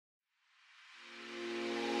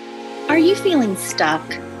Are you feeling stuck?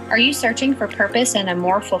 Are you searching for purpose and a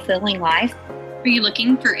more fulfilling life? Are you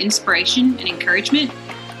looking for inspiration and encouragement?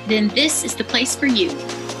 Then this is the place for you.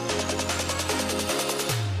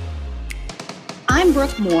 I'm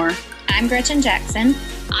Brooke Moore. I'm Gretchen Jackson.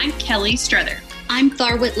 I'm Kelly Struther. I'm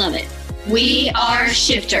Tharwit Lovett. We are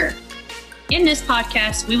Shifter. In this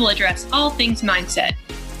podcast, we will address all things mindset.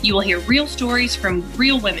 You will hear real stories from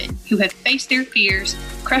real women who have faced their fears,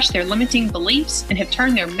 crushed their limiting beliefs, and have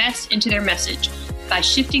turned their mess into their message by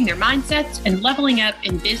shifting their mindsets and leveling up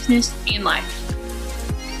in business and life.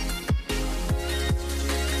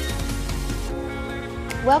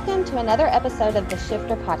 Welcome to another episode of the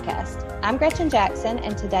Shifter Podcast. I'm Gretchen Jackson,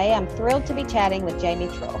 and today I'm thrilled to be chatting with Jamie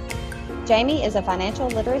Trull. Jamie is a financial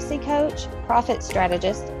literacy coach, profit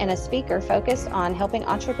strategist, and a speaker focused on helping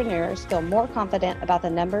entrepreneurs feel more confident about the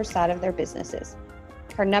numbers side of their businesses.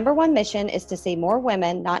 Her number one mission is to see more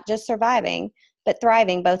women not just surviving, but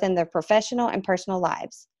thriving both in their professional and personal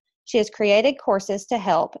lives. She has created courses to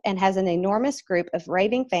help and has an enormous group of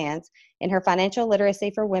raving fans in her Financial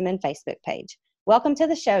Literacy for Women Facebook page. Welcome to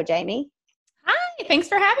the show, Jamie. Hi, thanks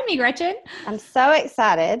for having me, Gretchen. I'm so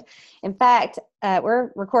excited. In fact,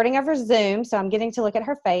 we're recording over Zoom, so I'm getting to look at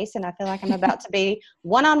her face, and I feel like I'm about to be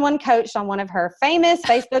one-on-one coached on one of her famous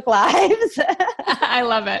Facebook Lives. I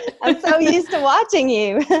love it. I'm so used to watching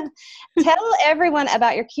you. Tell everyone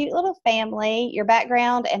about your cute little family, your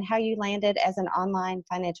background, and how you landed as an online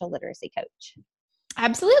financial literacy coach.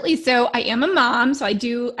 Absolutely. So I am a mom, so I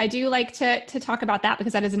do like to talk about that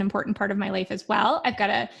because that is an important part of my life as well. I've got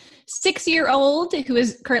a 6-year-old who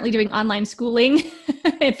is currently doing online schooling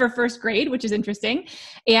for first grade, which is interesting.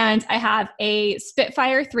 And I have a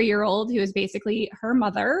Spitfire 3-year-old who is basically her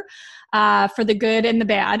mother for the good and the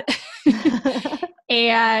bad.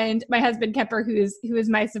 And my husband Kemper, who is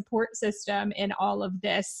my support system in all of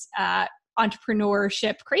this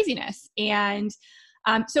entrepreneurship craziness. And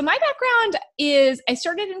so my background is I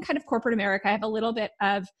started in kind of corporate America. I have a little bit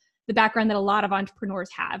of the background that a lot of entrepreneurs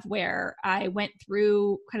have, where I went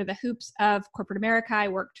through kind of the hoops of corporate America. I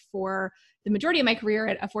worked for the majority of my career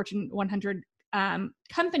at a Fortune 100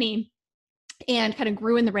 company and kind of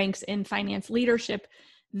grew in the ranks in finance leadership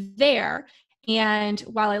there. And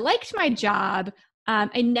while I liked my job,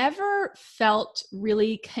 I never felt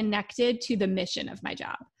really connected to the mission of my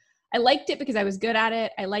job. I liked it because I was good at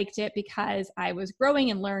it. I liked it because I was growing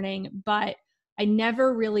and learning, but I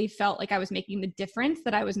never really felt like I was making the difference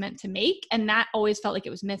that I was meant to make. And that always felt like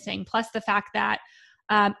it was missing. Plus the fact that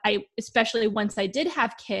especially once I did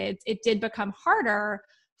have kids, it did become harder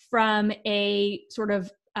from a sort of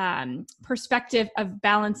perspective of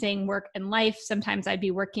balancing work and life. Sometimes I'd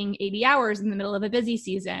be working 80 hours in the middle of a busy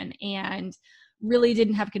season and really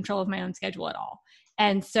didn't have control of my own schedule at all.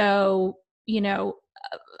 And so,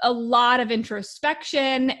 a lot of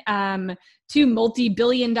introspection, 2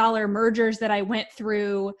 multi-billion-dollar mergers that I went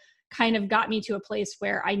through kind of got me to a place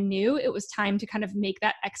where I knew it was time to kind of make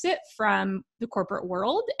that exit from the corporate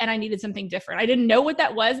world, and I needed something different. I didn't know what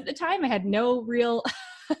that was at the time. I had no real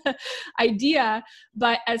idea,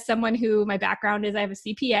 but as someone who my background is, I have a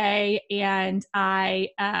CPA, and I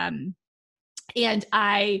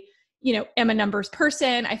am a numbers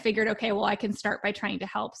person. I figured, okay, well, I can start by trying to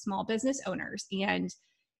help small business owners. And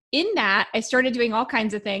in that, I started doing all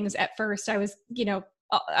kinds of things. At first, I was,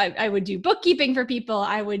 I would do bookkeeping for people.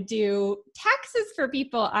 I would do taxes for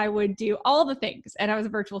people. I would do all the things. And I was a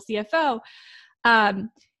virtual CFO.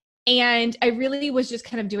 And I really was just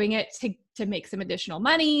kind of doing it to make some additional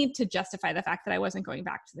money, to justify the fact that I wasn't going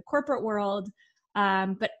back to the corporate world.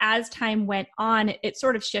 But as time went on, it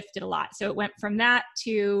sort of shifted a lot. So it went from that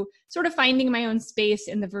to sort of finding my own space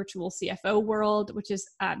in the virtual CFO world, which is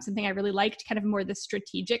something I really liked, kind of more the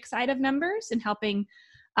strategic side of numbers and helping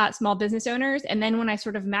small business owners. And then when I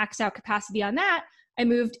sort of maxed out capacity on that, I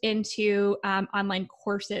moved into online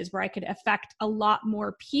courses where I could affect a lot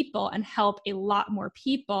more people and help a lot more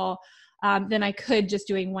people than I could just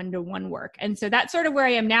doing one-to-one work. And so that's sort of where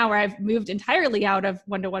I am now, where I've moved entirely out of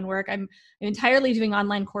one-to-one work. I'm entirely doing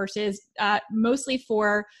online courses, mostly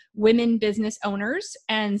for women business owners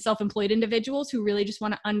and self-employed individuals who really just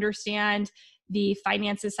want to understand the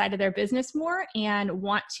finances side of their business more and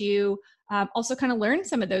want to also kind of learn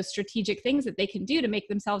some of those strategic things that they can do to make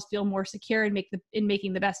themselves feel more secure and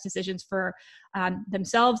making the best decisions for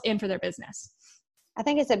themselves and for their business. I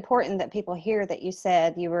think it's important that people hear that you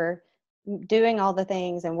said you were doing all the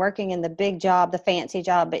things and working in the big job, the fancy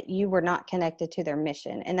job, but you were not connected to their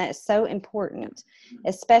mission. And that is so important,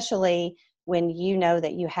 especially when you know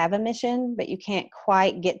that you have a mission, but you can't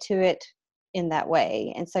quite get to it in that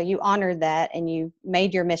way. And so you honored that and you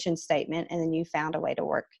made your mission statement, and then you found a way to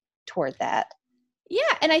work toward that.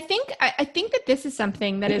 Yeah. And I think that this is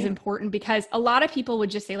something that is important because a lot of people would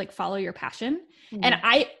just say like, follow your passion. Mm-hmm. And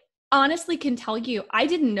I honestly can tell you, I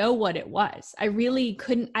didn't know what it was. I really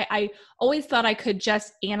couldn't. I always thought I could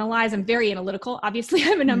just analyze. I'm very analytical. Obviously,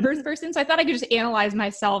 I'm a numbers person. So I thought I could just analyze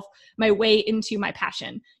my way into my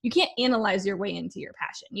passion. You can't analyze your way into your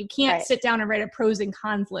passion. You can't sit down and write a pros and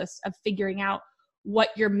cons list of figuring out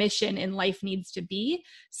what your mission in life needs to be.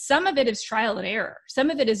 Some of it is trial and error.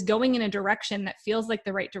 Some of it is going in a direction that feels like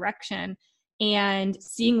the right direction and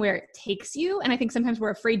seeing where it takes you. And I think sometimes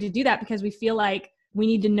we're afraid to do that because we feel like we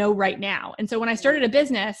need to know right now. And so when I started a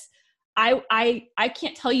business, I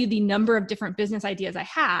can't tell you the number of different business ideas I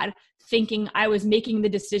had thinking I was making the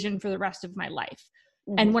decision for the rest of my life.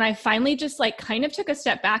 Mm-hmm. And when I finally just like kind of took a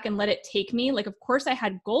step back and let it take me, like, of course I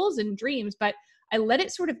had goals and dreams, but I let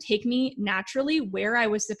it sort of take me naturally where I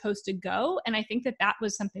was supposed to go. And I think that that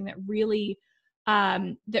was something that really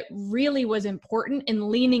was important in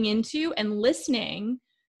leaning into and listening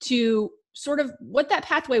to sort of what that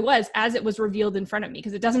pathway was as it was revealed in front of me,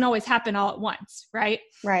 because it doesn't always happen all at once, right?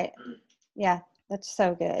 Right. Yeah, that's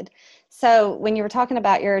so good. So when you were talking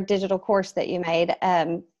about your digital course that you made,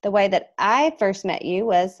 the way that I first met you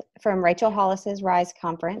was from Rachel Hollis's Rise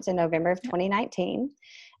conference in November of 2019.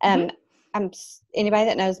 Anybody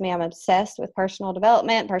that knows me, I'm obsessed with personal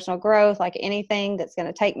development, personal growth, like anything that's going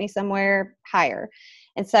to take me somewhere higher.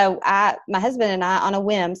 And so my husband and I, on a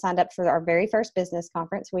whim, signed up for our very first business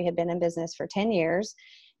conference. We had been in business for 10 years.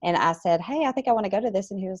 And I said, hey, I think I want to go to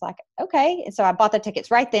this. And he was like, okay. And so I bought the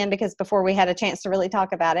tickets right then, because before we had a chance to really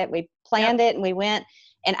talk about it, we planned it and we went.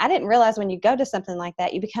 And I didn't realize when you go to something like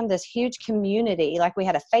that, you become this huge community. Like we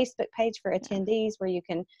had a Facebook page for attendees where you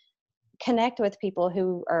can connect with people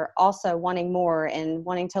who are also wanting more and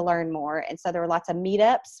wanting to learn more. And so there were lots of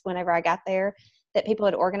meetups whenever I got there that people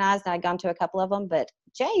had organized, and I'd gone to a couple of them. But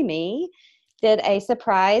Jamie did a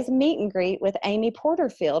surprise meet and greet with Amy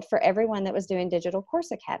Porterfield for everyone that was doing Digital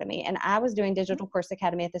Course Academy. And I was doing Digital Course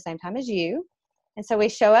Academy at the same time as you. And so we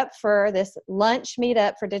show up for this lunch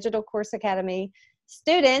meetup for Digital Course Academy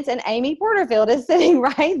students, and Amy Porterfield is sitting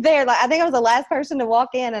right there. Like, I think I was the last person to walk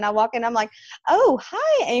in, and I walk in, I'm like, oh,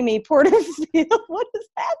 hi, Amy Porterfield. What is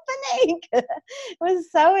happening? It was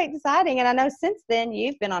so exciting. And I know since then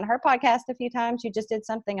you've been on her podcast a few times. You just did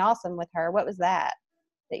something awesome with her. What was that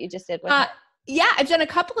you just did with her? Yeah, I've done a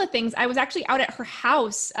couple of things. I was actually out at her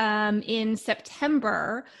house in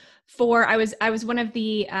September I was one of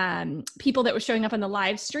the people that was showing up on the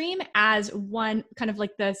live stream as one kind of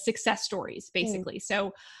like the success stories, basically.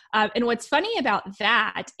 So, and what's funny about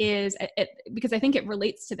that is because I think it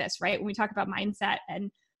relates to this, right? When we talk about mindset,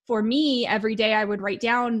 and for me, every day I would write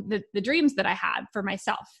down the dreams that I had for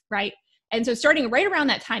myself, right? And so starting right around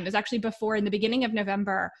that time, it was actually before, in the beginning of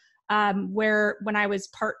November, when I was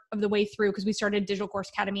part of the way through, because we started Digital Course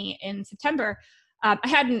Academy in September. I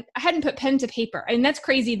hadn't put pen to paper, and that's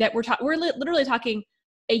crazy that we're literally talking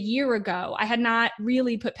a year ago. I had not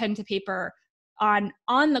really put pen to paper on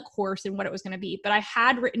the course and what it was going to be, but I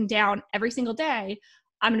had written down every single day,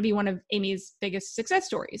 I'm going to be one of Amy's biggest success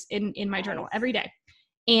stories in my journal every day.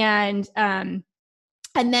 And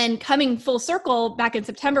then coming full circle back in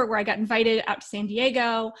September, where I got invited out to San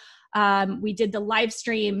Diego. We did the live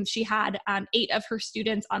stream. She had 8 of her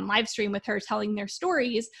students on live stream with her, telling their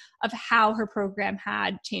stories of how her program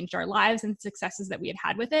had changed our lives and successes that we had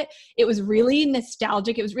had with it. It was really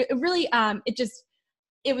nostalgic. It was really,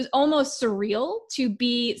 it was almost surreal to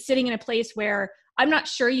be sitting in a place where I'm not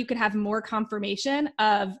sure you could have more confirmation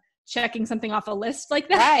of checking something off a list like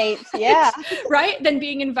that. Right. Yeah. Right. Than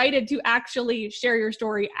being invited to actually share your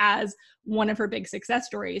story as one of her big success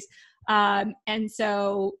stories. And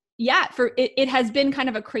so, yeah, it has been kind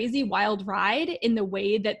of a crazy, wild ride in the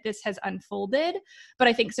way that this has unfolded. But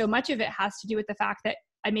I think so much of it has to do with the fact that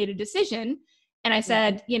I made a decision and I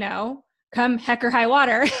said, come heck or high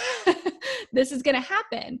water, this is going to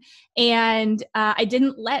happen. And I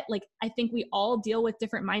didn't I think we all deal with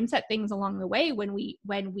different mindset things along the way when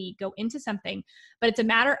we go into something, but it's a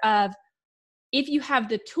matter of, if you have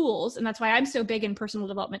the tools, and that's why I'm so big in personal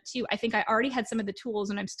development too. I think I already had some of the tools,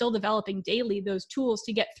 and I'm still developing daily those tools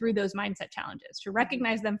to get through those mindset challenges, to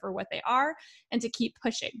recognize them for what they are and to keep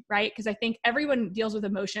pushing, right? Because I think everyone deals with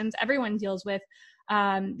emotions. Everyone deals with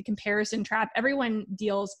the comparison trap. Everyone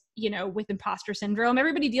deals, with imposter syndrome.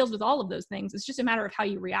 Everybody deals with all of those things. It's just a matter of how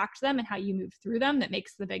you react to them and how you move through them that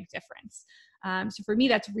makes the big difference. So for me,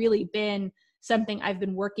 that's really been something I've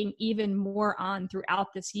been working even more on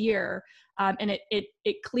throughout this year. And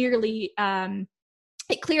it clearly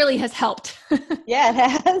has helped. Yeah, it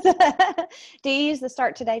has. Do you use the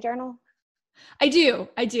Start Today journal? I do.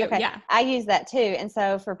 Okay. Yeah. I use that too. And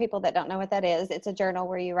so for people that don't know what that is, it's a journal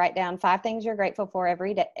where you write down 5 things you're grateful for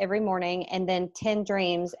every day, every morning, and then 10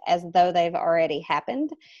 dreams as though they've already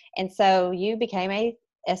happened. And so you became a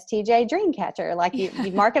STJ dream catcher. Like you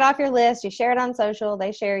mark it off your list, you share it on social,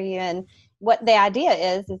 they share you. And what the idea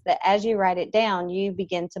is that as you write it down, you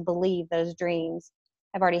begin to believe those dreams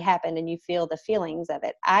have already happened and you feel the feelings of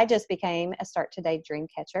it. I just became a Start Today dream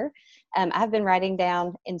catcher. I've been writing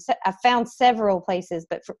down I've found several places,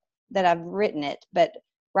 that I've written it, but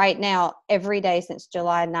right now, every day since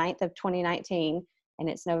July 9th of 2019, and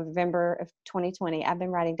it's November of 2020, I've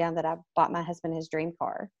been writing down that I bought my husband his dream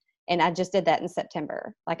car. And I just did that in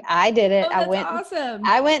September. Like I did it. Oh, that's awesome.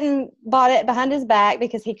 I went and bought it behind his back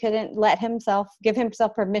because he couldn't give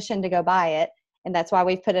himself permission to go buy it. And that's why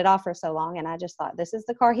we've put it off for so long. And I just thought, this is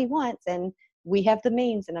the car he wants and we have the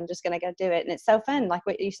means and I'm just going to go do it. And it's so fun. Like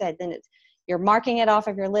what you said, then you're marking it off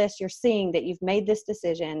of your list. You're seeing that you've made this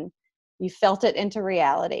decision. You felt it into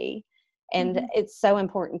reality. And it's so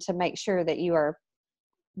important to make sure that you are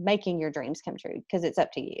making your dreams come true because it's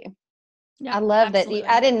up to you. Yeah, I love absolutely. that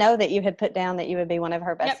I didn't know that you had put down that you would be one of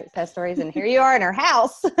her best success stories. And here you are in her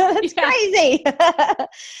house. That's crazy.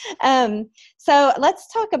 So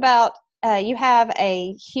let's talk about, you have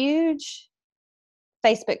a huge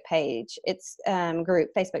Facebook page. It's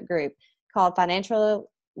Facebook group called Financial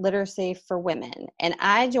Literacy for Women. And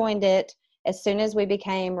I joined it as soon as we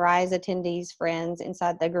became Rise attendees friends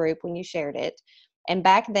inside the group when you shared it. And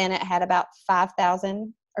back then it had about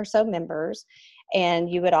 5,000 or so members. And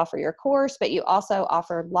you would offer your course, but you also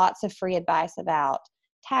offered lots of free advice about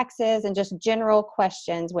taxes and just general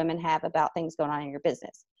questions women have about things going on in your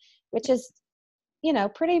business, which is,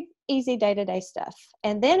 pretty easy day-to-day stuff.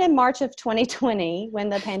 And then in March of 2020, when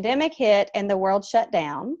the pandemic hit and the world shut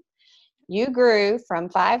down, you grew from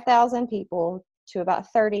 5,000 people to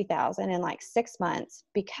about 30,000 in like 6 months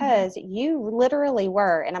because you literally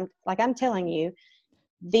were, and I'm telling you,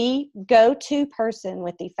 the go-to person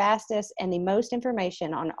with the fastest and the most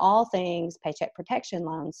information on all things paycheck protection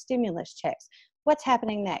loans, stimulus checks. What's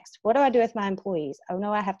happening next? What do I do with my employees? Oh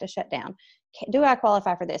no, I have to shut down. Do I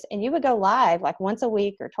qualify for this? And you would go live like once a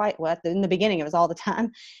week or twice. Well, in the beginning, it was all the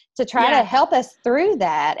time to try to help us through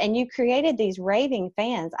that. And you created these raving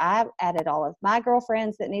fans. I added all of my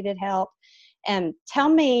girlfriends that needed help. And tell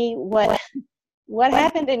me what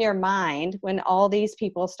happened in your mind when all these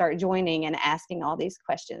people start joining and asking all these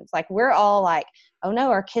questions? Like we're all like, oh no,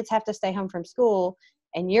 our kids have to stay home from school.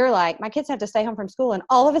 And you're like, my kids have to stay home from school. And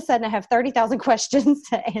all of a sudden I have 30,000 questions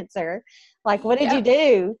to answer. Like, what did you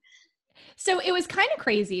do? So it was kind of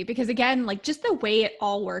crazy because again, like just the way it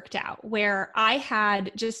all worked out where I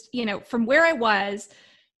had just, from where I was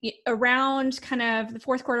around kind of the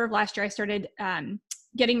fourth quarter of last year, I started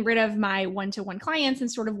getting rid of my one-to-one clients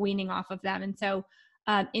and sort of weaning off of them. And so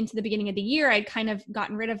into the beginning of the year, I'd kind of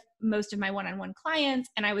gotten rid of most of my one-on-one clients.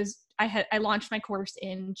 And I launched my course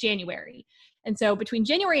in January. And so between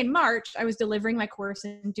January and March, I was delivering my course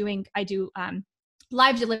and I do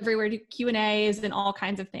live delivery where I do Q&As and all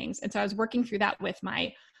kinds of things. And so I was working through that with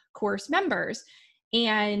my course members.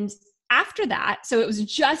 And after that, so it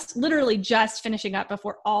was literally just finishing up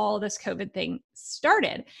before all this COVID thing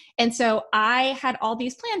started. And so I had all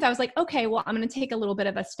these plans. I was like, okay, well, I'm going to take a little bit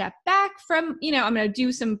of a step back from, I'm going to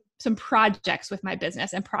do some projects with my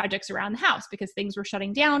business and projects around the house because things were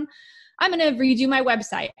shutting down. I'm going to redo my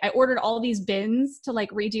website. I ordered all these bins to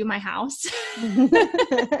like redo my house.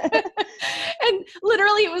 And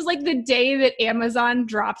literally it was like the day that Amazon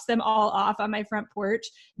drops them all off on my front porch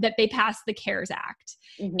that they passed the CARES Act.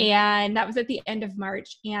 And that was at the end of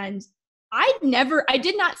March. And I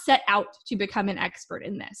did not set out to become an expert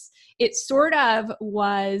in this. It sort of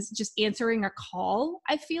was just answering a call,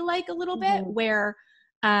 I feel like a little bit where,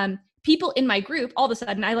 people in my group, all of a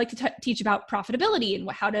sudden, I like to teach about profitability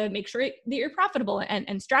and how to make sure that you're profitable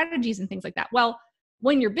and strategies and things like that. Well,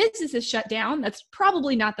 when your business is shut down, that's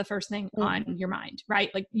probably not the first thing on your mind, right?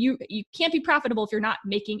 Like you can't be profitable if you're not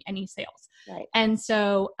making any sales. Right. And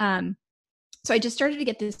so, so I just started to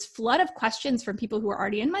get this flood of questions from people who are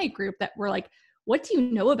already in my group that were like, what do you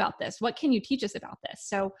know about this? What can you teach us about this?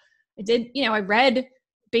 So I did, I read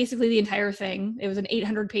basically the entire thing. It was an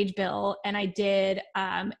 800-page bill, and I did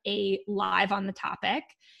a live on the topic,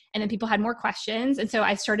 and then people had more questions. And so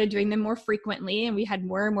I started doing them more frequently, and we had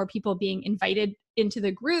more and more people being invited into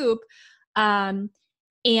the group. And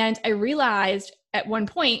I realized at one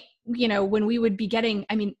point, when we would be getting,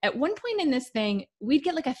 at one point in this thing, we'd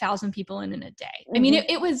get like 1,000 people in a day.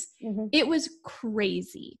 It was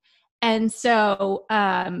crazy. And so,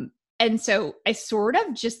 And so I sort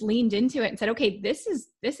of just leaned into it and said, okay, this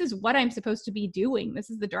is what I'm supposed to be doing. This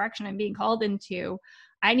is the direction I'm being called into.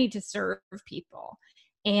 I need to serve people.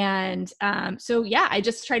 And so yeah, I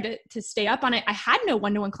just tried to stay up on it. I had no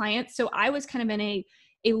one-to-one clients. So I was kind of in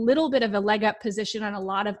a little bit of a leg up position on a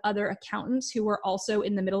lot of other accountants who were also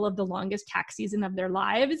in the middle of the longest tax season of their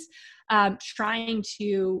lives, trying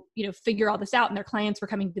to, figure all this out, and their clients were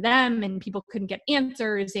coming to them and people couldn't get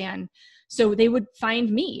answers. And so they would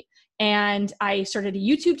find me, and I started a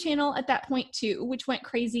YouTube channel at that point too, which went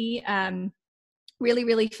crazy, really,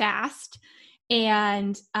 really fast.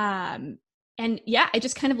 And yeah, I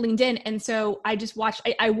just kind of leaned in. And so I just watched,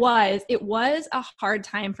 it was a hard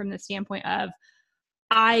time from the standpoint of,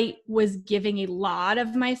 I was giving a lot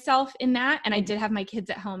of myself in that. And I did have my kids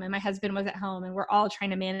at home and my husband was at home, and we're all trying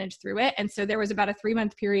to manage through it. And so there was about a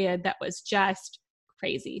 3-month period that was just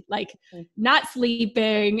crazy, like not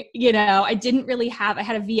sleeping, I didn't really I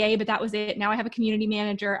had a VA, but that was it. Now I have a community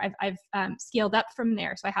manager. I've scaled up from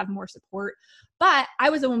there. So I have more support, but I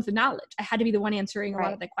was a woman with knowledge. I had to be the one answering a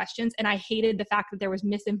lot of the questions. And I hated the fact that there was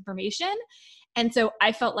misinformation. And so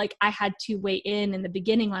I felt like I had to weigh in the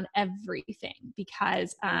beginning on everything,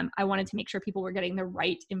 because I wanted to make sure people were getting the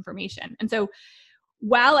right information. And so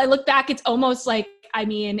while I look back, it's almost like,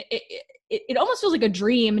 it almost feels like a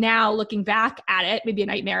dream now looking back at it, maybe a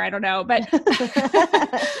nightmare, I don't know, but,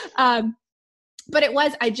 but it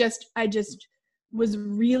was, I just was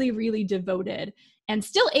really, really devoted, and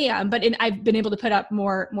still am, but I've been able to put up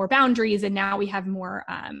more boundaries, and now we have more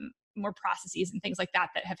processes and things like that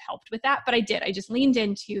have helped with that. But I just leaned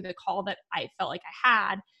into the call that I felt like I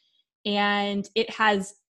had, and it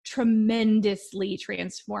has tremendously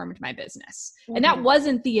transformed my business. Mm-hmm. And that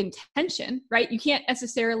wasn't the intention, right? You can't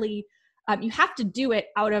necessarily, you have to do it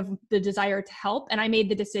out of the desire to help. And I made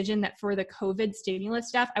the decision that for the COVID stimulus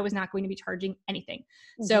stuff, I was not going to be charging anything.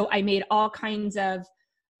 Mm-hmm. So I made all kinds of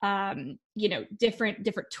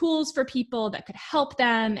different tools for people that could help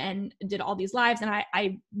them, and did all these lives. And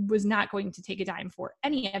I was not going to take a dime for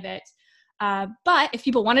any of it. But if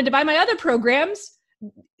people wanted to buy my other programs,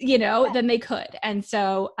 then they could. And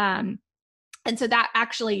so that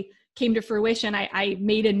actually came to fruition. I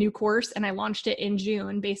made a new course and I launched it in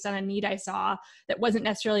June based on a need I saw that wasn't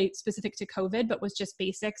necessarily specific to COVID, but was just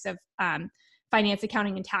basics of finance,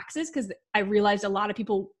 accounting, and taxes. Because I realized a lot of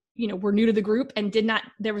people were new to the group and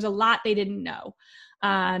there was a lot they didn't know.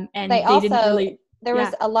 And they didn't really, there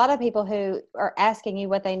was a lot of people who are asking you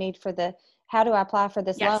what they need for how do I apply for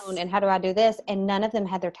this loan, and how do I do this? And none of them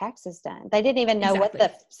had their taxes done. They didn't even know what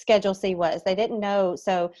the Schedule C was. They didn't know.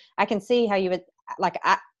 So I can see how you would,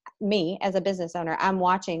 me as a business owner, I'm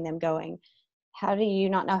watching them going, how do you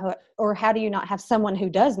not know or how do you not have someone who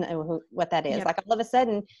does know what that is? Yep. Like all of a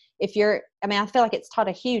sudden, I feel like it's taught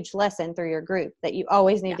a huge lesson through your group that you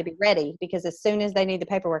always need to be ready, because as soon as they need the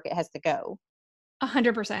paperwork, it has to go.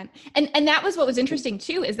 100%. And that was what was interesting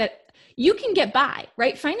too, is that you can get by,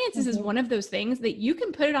 right? Finances is one of those things that you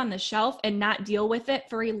can put it on the shelf and not deal with it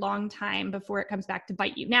for a long time before it comes back to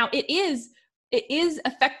bite you. Now it is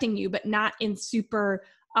affecting you, but not in super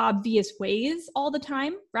obvious ways all the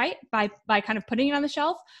time, right? By kind of putting it on the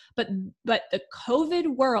shelf. But the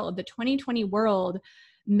COVID world, the 2020 world,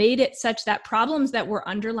 made it such that problems that were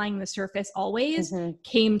underlying the surface always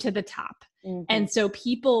came to the top. Mm-hmm. And so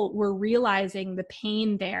people were realizing the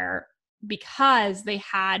pain there because they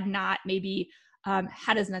had not maybe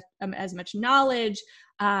had as much knowledge,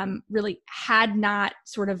 really had not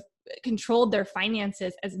sort of controlled their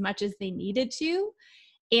finances as much as they needed to.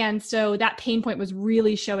 And so that pain point was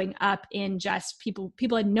really showing up in just people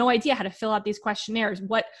had no idea how to fill out these questionnaires.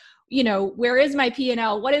 Where is my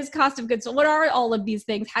P&L? What is cost of goods? So what are all of these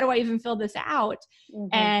things? How do I even fill this out? Mm-hmm.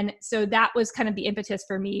 And so that was kind of the impetus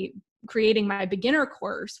for me creating my beginner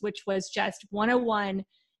course, which was just 101,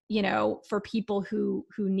 for people who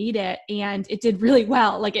need it. And it did really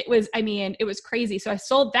well. Like it was crazy. So I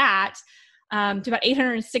sold that to about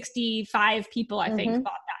 865 people, I think,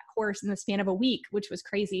 bought that course in the span of a week, which was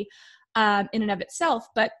crazy in and of itself.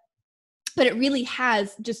 But it really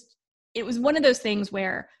it was one of those things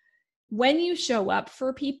where when you show up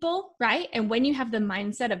for people, right? And when you have the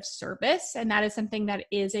mindset of service, and that is something that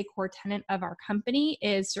is a core tenet of our company,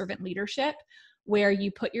 is servant leadership, where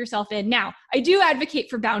you put yourself in. Now, I do advocate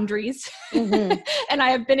for boundaries, and I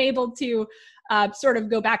have been able to sort of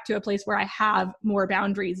go back to a place where I have more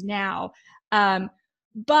boundaries now.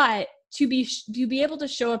 But to be able to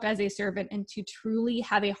show up as a servant and to truly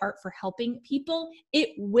have a heart for helping people, it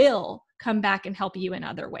will come back and help you in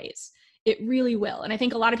other ways. It really will. And I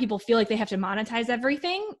think a lot of people feel like they have to monetize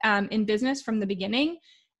everything in business from the beginning.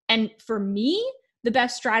 And for me, the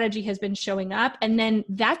best strategy has been showing up. And then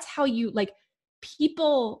that's how you like,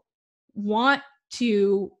 people want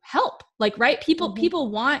to help, like, right?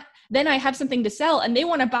 People want, then I have something to sell and they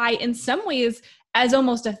want to buy in some ways as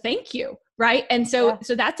almost a thank you. Right. And so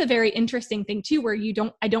that's a very interesting thing too, where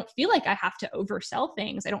I don't feel like I have to oversell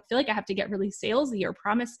things. I don't feel like I have to get really salesy or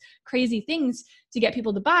promise crazy things to get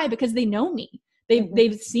people to buy, because they know me.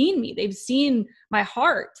 They've seen me. They've seen my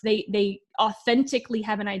heart. They authentically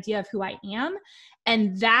have an idea of who I am.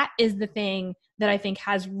 And that is the thing that I think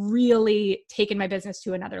has really taken my business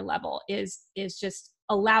to another level, is just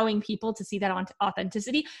allowing people to see that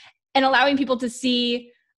authenticity and allowing people to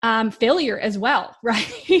see failure as well.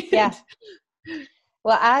 Right. Yeah.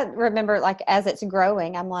 Well, I remember, like, as it's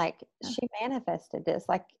growing, I'm like, she manifested this,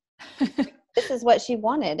 like, this is what she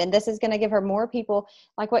wanted. And this is going to give her more people,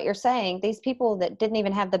 like what you're saying, these people that didn't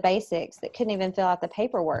even have the basics, that couldn't even fill out the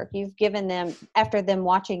paperwork. You've given them, after them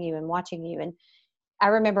watching you. And I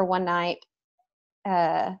remember one night,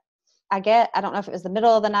 I don't know if it was the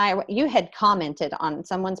middle of the night, you had commented on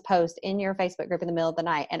someone's post in your Facebook group in the middle of the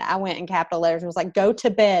night. And I went in capital letters and was like, go to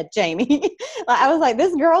bed, Jamie. I was like,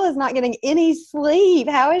 this girl is not getting any sleep.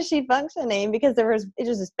 How is she functioning? Because it was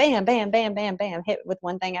just bam, bam, bam, bam, bam, hit with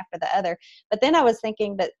one thing after the other. But then I was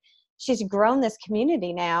thinking that she's grown this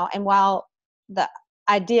community now. And while the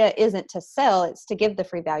idea isn't to sell, it's to give the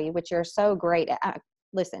free value, which you're so great at.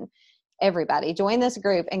 Listen, everybody join this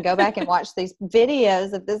group and go back and watch these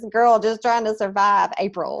videos of this girl just trying to survive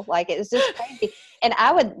April. Like, it was just crazy. And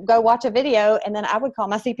I would go watch a video and then I would call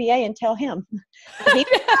my CPA and tell him. He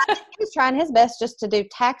was trying his best just to do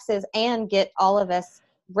taxes and get all of us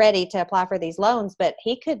ready to apply for these loans, but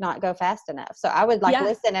he could not go fast enough. So I would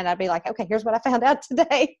listen, and I'd be like, okay, here's what I found out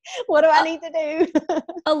today. What do I need to do?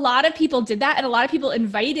 A lot of people did that. And a lot of people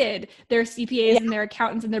invited their CPAs and their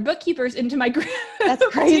accountants and their bookkeepers into my group. That's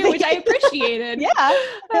crazy. Too, which I appreciated.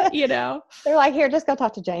 They're like, here, just go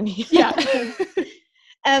talk to Jamie. Yeah.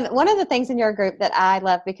 And one of the things in your group that I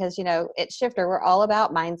love, because, at Shifter, we're all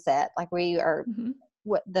about mindset. Like, we are,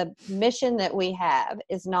 what the mission that we have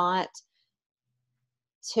is not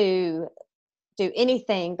to do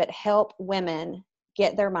anything but help women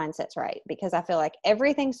get their mindsets right, because I feel like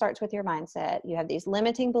everything starts with your mindset. You have these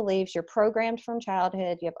limiting beliefs, you're programmed from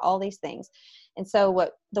childhood, you have all these things. And so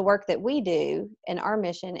what the work that we do in our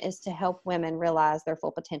mission is to help women realize their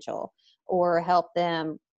full potential, or help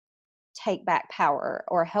them take back power,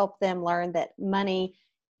 or help them learn that money,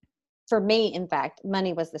 for me, in fact,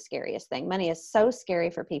 money was the scariest thing. Money is so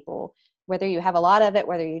scary for people, whether you have a lot of it,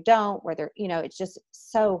 whether you don't, it's just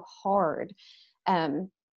so hard. And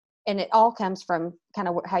it all comes from kind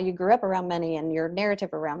of how you grew up around money and your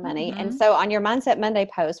narrative around money. And so on your Mindset Monday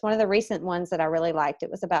post, one of the recent ones that I really liked,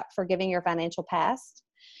 it was about forgiving your financial past.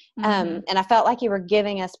 And I felt like you were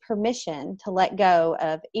giving us permission to let go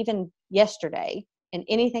of even yesterday and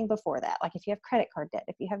anything before that. Like, if you have credit card debt,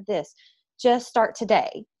 if you have this, just start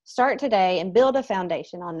today and build a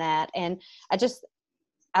foundation on that. And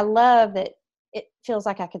I love that it feels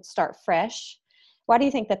like I could start fresh. Why do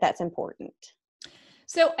you think that that's important?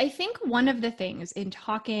 So I think one of the things in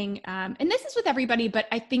talking, and this is with everybody, but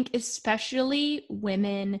I think especially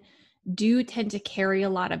women do tend to carry a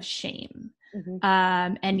lot of shame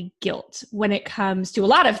and guilt when it comes to a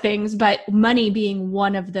lot of things, but money being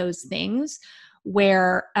one of those things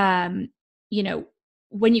where,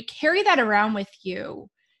 when you carry that around with you,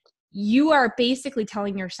 you are basically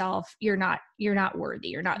telling yourself you're not worthy,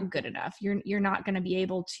 you're not good enough, you're not going to be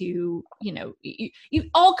able to, you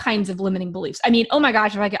all kinds of limiting beliefs. I mean, oh my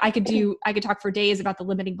gosh, if I could talk for days about the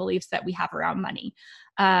limiting beliefs that we have around money.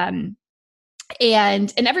 And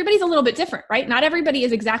everybody's a little bit different, right? Not everybody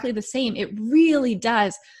is exactly the same. It really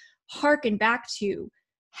does harken back to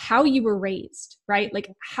how you were raised, right? Like,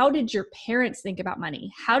 how did your parents think about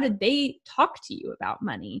money? How did they talk to you about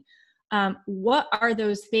money? What are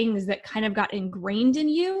those things that kind of got ingrained in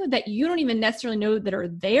you that you don't even necessarily know that are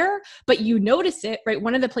there, but you notice it, right?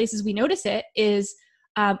 One of the places we notice it is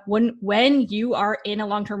when you are in a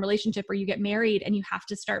long-term relationship or you get married and you have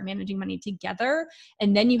to start managing money together,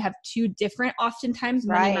 and then you have two different, oftentimes,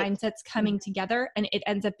 money mindsets coming together, and it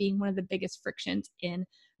ends up being one of the biggest frictions in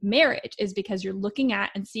marriage, is because you're looking at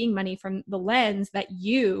and seeing money from the lens that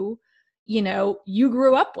you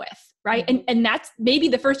grew up with, right? And that's maybe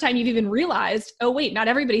the first time you've even realized, oh wait, not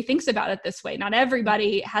everybody thinks about it this way. Not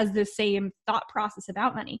everybody has the same thought process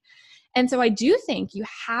about money. And so I do think you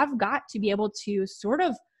have got to be able to sort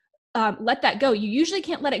of let that go. You usually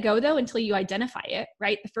can't let it go though until you identify it,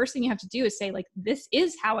 right? The first thing you have to do is say, like, this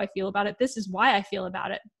is how I feel about it. This is why I feel about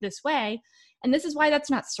it this way. And this is why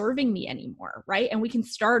that's not serving me anymore, right? And we can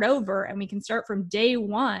start over, and we can start from day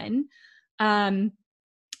one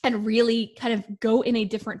and really kind of go in a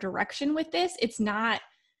different direction with this.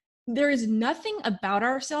 There is nothing about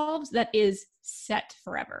ourselves that is set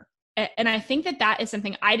forever. And I think that is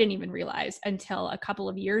something I didn't even realize until a couple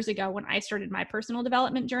of years ago when I started my personal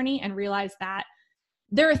development journey and realized that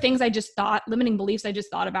there are things limiting beliefs I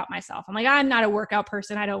just thought about myself. I'm like, I'm not a workout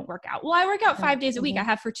person. I don't work out. Well, I work out 5 days a week. I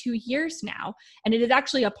have for 2 years now. And it is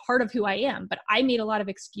actually a part of who I am. But I made a lot of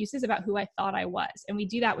excuses about who I thought I was. And we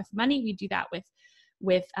do that with money. We do that with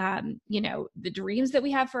the dreams that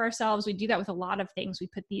we have for ourselves. We do that with a lot of things. We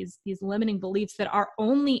put these limiting beliefs that are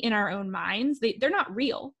only in our own minds. They're not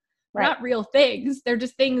real. They're not real things. They're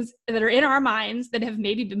just things that are in our minds that have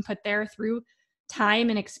maybe been put there through time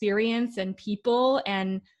and experience and people.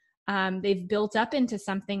 And they've built up into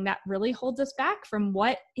something that really holds us back from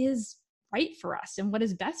what is right for us and what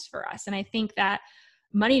is best for us. And I think that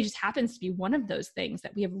money just happens to be one of those things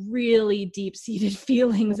that we have really deep-seated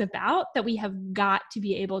feelings about that we have got to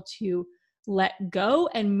be able to let go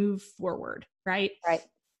and move forward. Right. Right.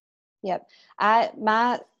 Yep.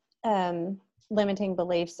 My limiting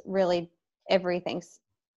beliefs, really everything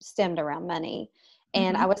stemmed around money.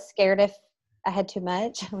 And I was scared if I had too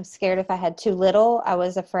much. I was scared if I had too little. I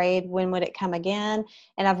was afraid, when would it come again?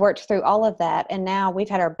 And I've worked through all of that. And now we've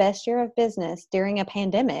had our best year of business during a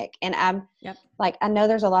pandemic. And I know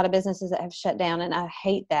there's a lot of businesses that have shut down, and I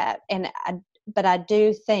hate that. But I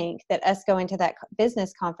do think that us going to that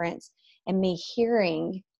business conference and me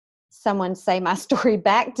hearing someone say my story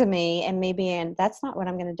back to me and me being, that's not what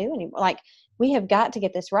I'm going to do anymore. Like, we have got to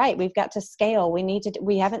get this right. We've got to scale.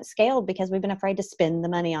 We haven't scaled because we've been afraid to spend the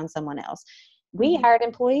money on someone else. We hired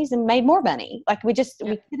employees and made more money. Like, we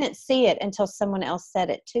couldn't see it until someone else said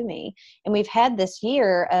it to me. And we've had this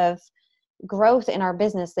year of growth in our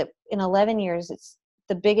business that in 11 years, it's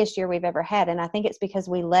the biggest year we've ever had. And I think it's because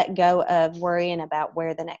we let go of worrying about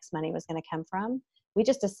where the next money was going to come from. We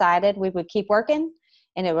just decided we would keep working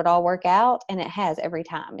and it would all work out. And it has every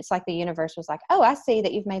time. It's like the universe was like, oh, I see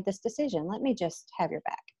that you've made this decision. Let me just have your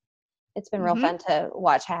back. It's been real fun to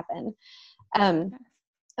watch happen.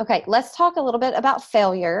 Okay, let's talk a little bit about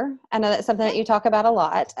failure. I know that's something that you talk about a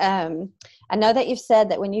lot. I know that you've said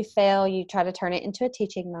that when you fail, you try to turn it into a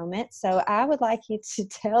teaching moment. So I would like you to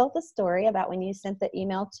tell the story about when you sent the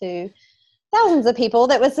email to thousands of people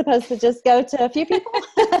that was supposed to just go to a few people.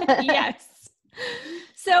 Yes.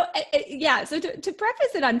 So to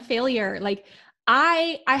preface it on failure, like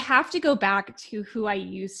I have to go back to who I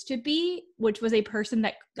used to be, which was a person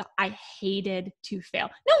that I hated to fail.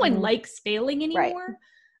 No one likes failing anymore.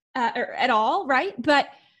 Or at all, right? But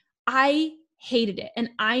I hated it. And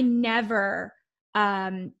I never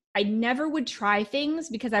would try things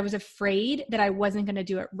because I was afraid that I wasn't going to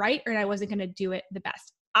do it right or I wasn't going to do it the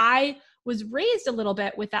best. I was raised a little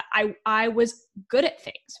bit with that. I was good at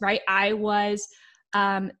things, right? I was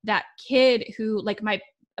that kid who, like, my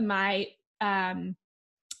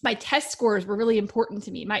test scores were really important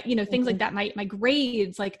to me. My, things like that, my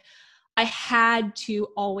grades, like, I had to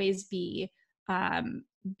always be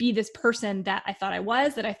this person that I thought I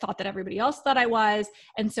was, that I thought that everybody else thought I was.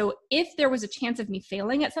 And so if there was a chance of me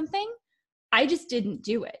failing at something, I just didn't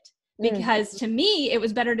do it, because to me, it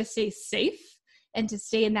was better to stay safe and to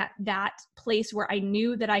stay in that place where I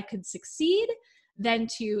knew that I could succeed than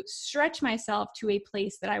to stretch myself to a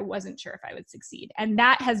place that I wasn't sure if I would succeed. And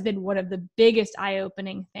that has been one of the biggest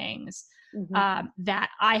eye-opening things that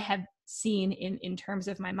I have seen in terms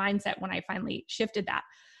of my mindset when I finally shifted that.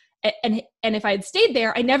 And if I had stayed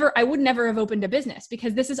there, I would never have opened a business,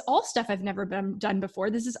 because this is all stuff I've never done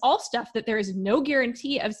before. This is all stuff that there is no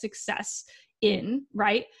guarantee of success in,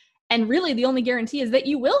 right? And really the only guarantee is that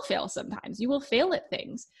you will fail sometimes. You will fail at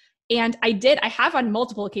things. And I have on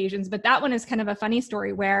multiple occasions, but that one is kind of a funny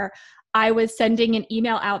story where I was sending an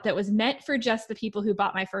email out that was meant for just the people who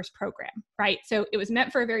bought my first program, right? So it was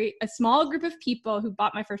meant for a small group of people who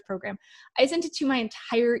bought my first program. I sent it to my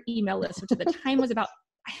entire email list, which at the time was about,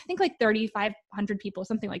 I think, like 3,500 people,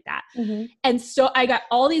 something like that. And so I got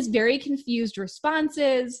all these very confused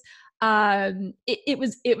responses. It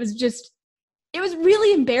was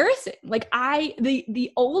really embarrassing. Like,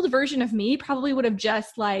 the old version of me probably would have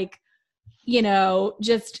just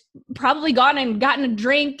just probably gone and gotten a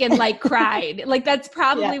drink and cried. Like, that's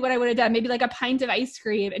probably what I would have done. Maybe like a pint of ice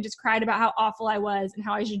cream and just cried about how awful I was and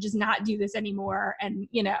how I should just not do this anymore. And,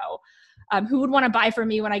 who would want to buy from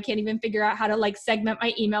me when I can't even figure out how to segment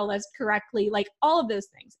my email list correctly, all of those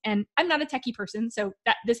things. And I'm not a techie person, so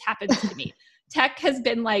that this happens to me. tech has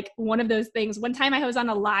been like one of those things. One time I was on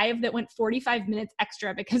a live that went 45 minutes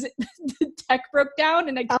extra because the tech broke down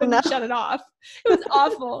and I couldn't shut it off. It was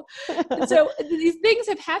awful. So these things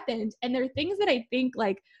have happened, and they're things that I think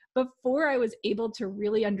like before I was able to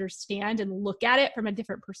really understand and look at it from a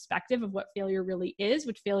different perspective of what failure really is,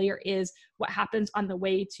 which failure is what happens on the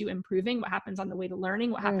way to improving, what happens on the way to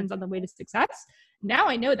learning, what happens on the way to success. Now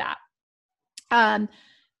I know that.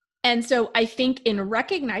 And so I think in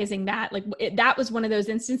recognizing that, like that was one of those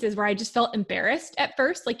instances where I just felt embarrassed at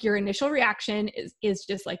first. Like your initial reaction is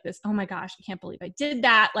just like this, oh my gosh, I can't believe I did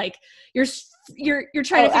that. Like you're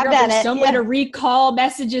trying to figure out there's some way to recall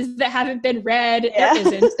messages that haven't been read. There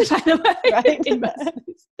isn't. By the way. Right.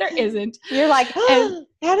 There isn't. You're like, how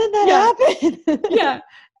did that happen? Yeah.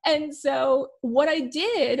 And so what I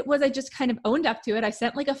did was I just kind of owned up to it. I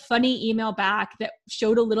sent like a funny email back that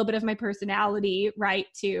showed a little bit of my personality, right?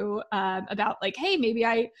 To about like, hey, maybe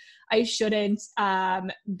I shouldn't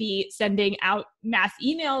be sending out mass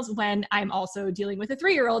emails when I'm also dealing with a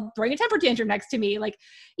 3-year-old throwing a temper tantrum next to me. Like,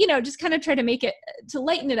 just kind of try to make it, to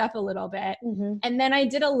lighten it up a little bit. Mm-hmm. And then I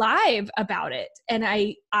did a live about it. And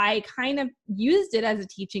I kind of used it as a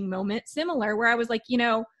teaching moment, similar, where I was like,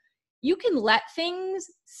 you can let things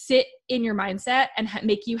sit in your mindset and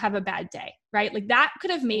make you have a bad day, right? Like that could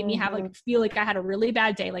have made me have feel like I had a really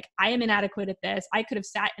bad day. Like I am inadequate at this. I could have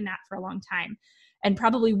sat in that for a long time and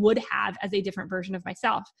probably would have as a different version of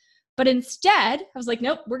myself. But instead I was like,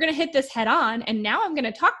 nope, we're going to hit this head on. And now I'm going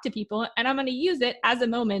to talk to people and I'm going to use it as a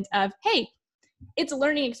moment of, hey, it's a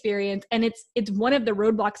learning experience. And it's one of the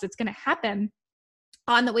roadblocks that's going to happen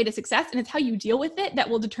on the way to success. And it's how you deal with it that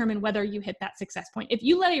will determine whether you hit that success point. If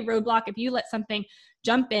you let a roadblock, if you let something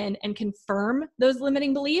jump in and confirm those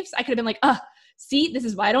limiting beliefs, I could have been like, see, this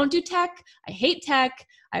is why I don't do tech. I hate tech.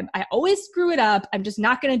 I always screw it up. I'm just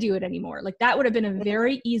not going to do it anymore. Like that would have been a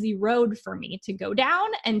very easy road for me to go down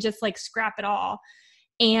and just like scrap it all.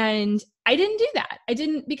 And I didn't do that. I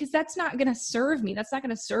didn't, because that's not going to serve me. That's not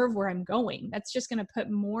going to serve where I'm going. That's just going to put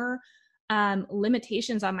more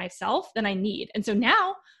limitations on myself than I need. And so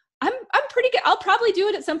now I'm pretty good. I'll probably do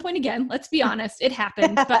it at some point again. Let's be honest. It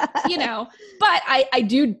happened, but but I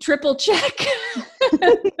do triple check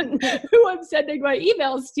who I'm sending my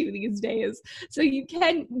emails to these days. So you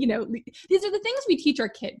can, these are the things we teach our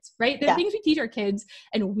kids, right? They're things we teach our kids,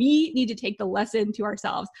 and we need to take the lesson to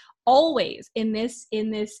ourselves always in this,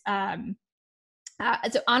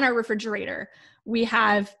 so on our refrigerator, we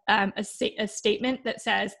have a statement that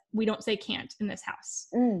says, we don't say can't in this house.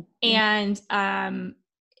 Mm-hmm.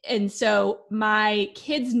 And so my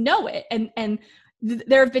kids know it. And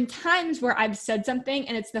there have been times where I've said something,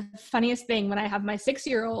 and it's the funniest thing when I have my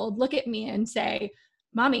 6-year-old look at me and say,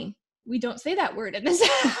 Mommy, we don't say that word in this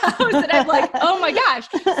house. And I'm like, oh my gosh.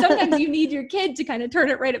 Sometimes you need your kid to kind of turn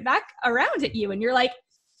it right back around at you. And you're like,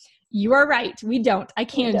 you are right. We don't. I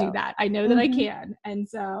can do that. I know that I can. And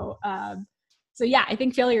so, yeah, I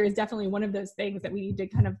think failure is definitely one of those things that we need to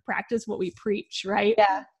kind of practice what we preach, right?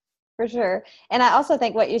 Yeah, for sure. And I also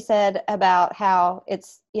think what you said about how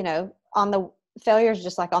it's, failure is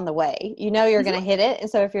just like on the way, you're going to hit it. And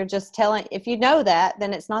so if you're just if you know that,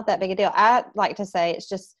 then it's not that big a deal. I like to say it's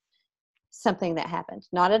just something that happened,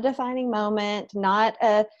 not a defining moment, not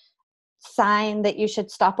a sign that you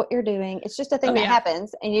should stop what you're doing. It's just a thing that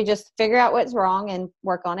happens, and you just figure out what's wrong and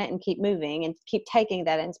work on it and keep moving and keep taking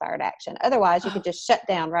that inspired action. Otherwise you could just shut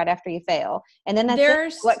down right after you fail. And then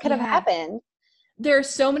that's what could have happened. There are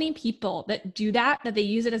so many people that do that they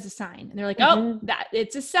use it as a sign, and they're like, oh, that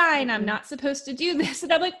it's a sign. I'm not supposed to do this.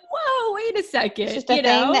 And I'm like, whoa, wait a second. It's just a thing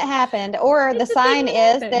that happened. Or the sign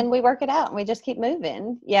is, then we work it out and we just keep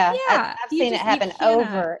moving. Yeah. I've seen it happen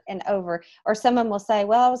over and over. Or someone will say,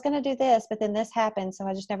 well, I was going to do this, but then this happened, so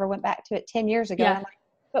I just never went back to it 10 years ago. Yeah. I'm like,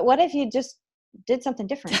 but what if you just did something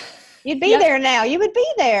different? You'd be there now. You would be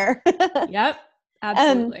there. Yep.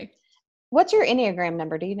 Absolutely. What's your Enneagram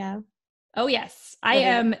number? Do you know? Oh, yes. I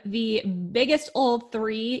am the biggest old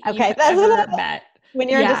 3 you've ever met. When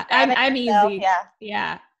you're describing I'm yourself, easy.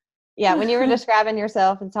 Yeah. When you were describing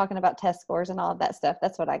yourself and talking about test scores and all of that stuff,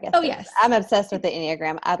 that's what I guess. Oh, yes. I'm obsessed with the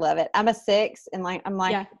Enneagram. I love it. I'm a 6, and I'm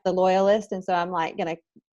the loyalist. And so I'm like going to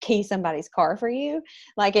key somebody's car for you.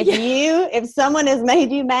 Like if someone has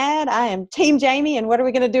made you mad, I am Team Jamie. And what are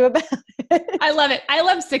we going to do about it? I love it. I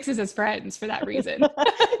love 6s as friends for that reason.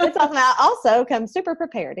 It's awesome. I also come super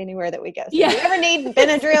prepared anywhere that we go. So if you ever need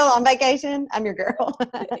Benadryl on vacation, I'm your girl.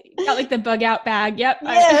 Got like the bug out bag. Yep.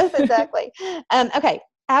 Yes, exactly. Okay.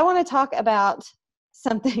 I want to talk about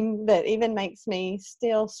something that even makes me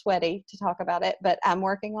still sweaty to talk about it, but I'm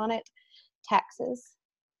working on it. Taxes.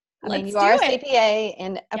 You are a CPA,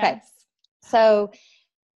 and okay. Yes. So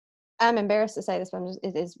I'm embarrassed to say this, but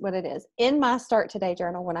it is what it is. In my Start Today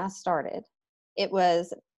journal, when I started, it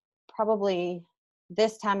was probably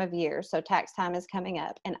this time of year. So tax time is coming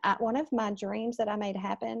up. And one of my dreams that I made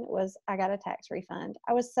happen was I got a tax refund.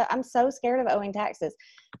 I'm so scared of owing taxes,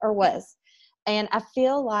 or was. And I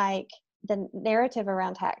feel like the narrative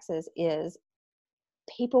around taxes is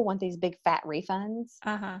people want these big fat refunds.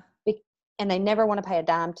 And they never want to pay a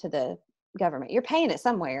dime to the government. You're paying it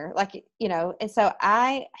somewhere, and so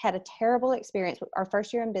I had a terrible experience with our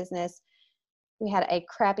first year in business. We had a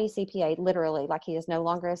crappy CPA, literally, like he is no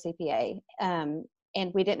longer a CPA.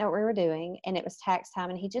 And we didn't know what we were doing, and it was tax time.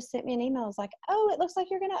 And he just sent me an email. I was like, oh, it looks like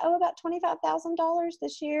you're going to owe about $25,000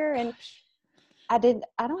 this year. And I don't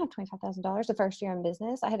have $25,000 the first year in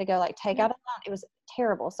business. I had to go take out a loan. It was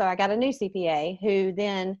terrible. So I got a new CPA who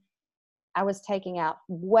then I was taking out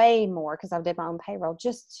way more because I did my own payroll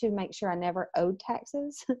just to make sure I never owed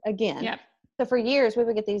taxes again. Yep. So for years we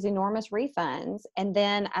would get these enormous refunds, and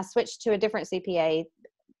then I switched to a different CPA.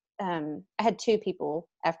 I had two people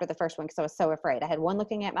after the first one because I was so afraid. I had one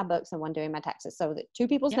looking at my books and one doing my taxes. So the two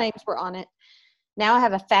people's names were on it. Now I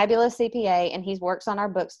have a fabulous CPA, and he works on our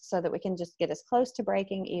books so that we can just get as close to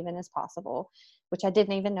breaking even as possible, which I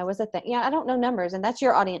didn't even know was a thing. I don't know numbers, and that's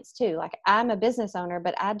your audience too. I'm a business owner,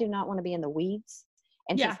 but I do not want to be in the weeds.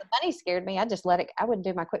 And since the money scared me, I just let it. I wouldn't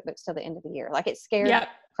do my QuickBooks till the end of the year. It scared the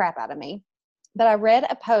crap out of me. But I read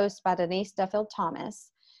a post by Denise Duffield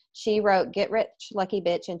Thomas. She wrote Get Rich, Lucky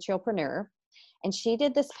Bitch, and Chillpreneur. And she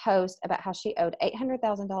did this post about how she owed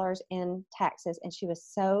 $800,000 in taxes, and she was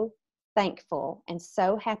so thankful and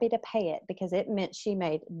so happy to pay it because it meant she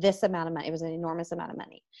made this amount of money. It was an enormous amount of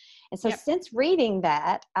money. And so since reading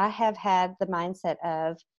that, I have had the mindset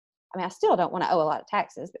of, I still don't want to owe a lot of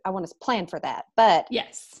taxes. I want to plan for that. But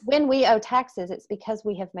when we owe taxes, it's because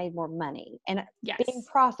we have made more money. And being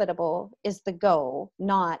profitable is the goal,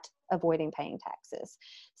 not avoiding paying taxes.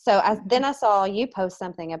 So then I saw you post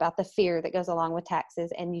something about the fear that goes along with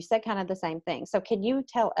taxes, and you said kind of the same thing. So can you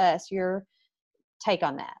tell us your take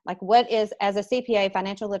on that? What is, as a CPA,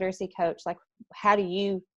 financial literacy coach, how do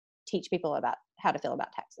you teach people about how to feel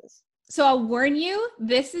about taxes? So I'll warn you,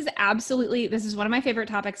 this is one of my favorite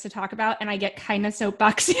topics to talk about, and I get kind of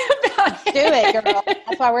soapboxy about it. Do it, girl.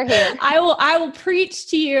 That's why we're here. I will preach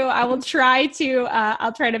to you. I'll try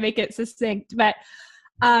to make it succinct, but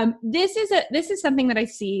this is something that I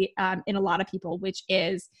see in a lot of people, which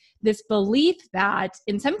is this belief that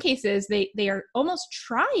in some cases they are almost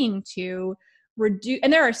trying to reduce,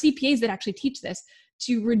 and there are CPAs that actually teach this,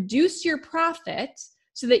 to reduce your profit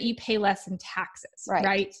so that you pay less in taxes,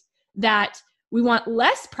 right? That we want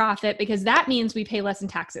less profit because that means we pay less in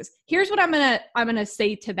taxes. Here's what I'm gonna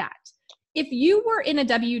say to that. If you were in a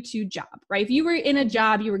W-2 job, right? If you were in a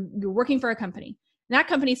job, you're working for a company, and that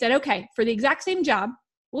company said, okay, for the exact same job,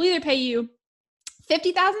 we'll either pay you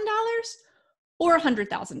 $50,000 or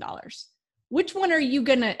 $100,000. Which one are you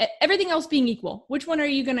gonna, everything else being equal, which one are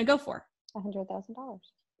you gonna go for? $100,000.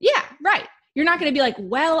 Yeah, right. You're not going to be like,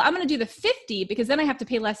 well, I'm going to do the 50 because then I have to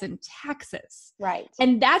pay less in taxes. Right.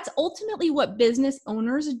 And that's ultimately what business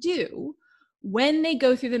owners do when they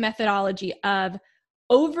go through the methodology of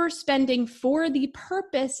overspending for the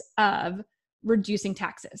purpose of reducing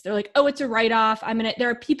taxes. They're like, oh, it's a write-off. There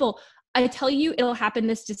are people, I tell you, it'll happen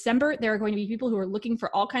this December. There are going to be people who are looking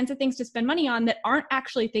for all kinds of things to spend money on that aren't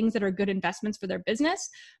actually things that are good investments for their business,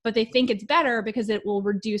 but they think it's better because it will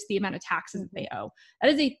reduce the amount of taxes that they owe.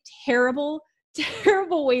 That is a terrible,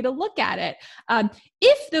 terrible way to look at it.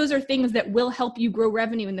 If those are things that will help you grow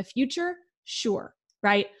revenue in the future, sure,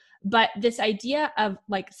 right? But this idea of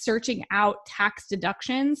searching out tax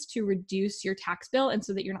deductions to reduce your tax bill and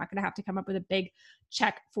so that you're not going to have to come up with a big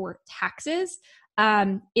check for taxes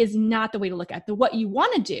is not the way to look at it. What you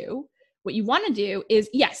want to do is,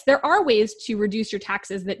 yes, there are ways to reduce your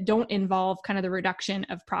taxes that don't involve kind of the reduction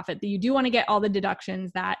of profit. That you do want to get all the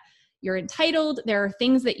deductions that you're entitled. There are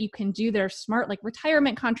things that you can do that are smart, like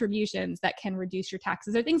retirement contributions that can reduce your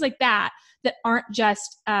taxes, or things like that aren't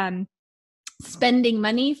just spending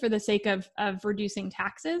money for the sake of reducing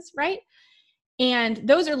taxes, right? And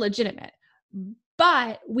those are legitimate.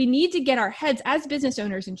 But we need to get our heads, as business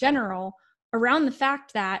owners in general, around the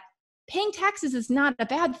fact that paying taxes is not a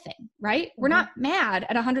bad thing, right? Mm-hmm. We're not mad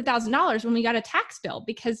at $100,000 when we got a tax bill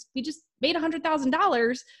because we just made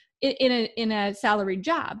 $100,000 in a salaried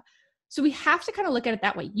job. So we have to kind of look at it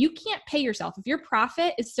that way. You can't pay yourself. If your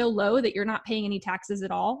profit is so low that you're not paying any taxes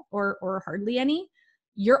at all or hardly any,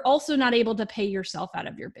 you're also not able to pay yourself out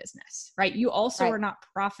of your business, right? You also are not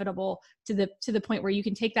profitable to the point where you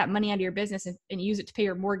can take that money out of your business and use it to pay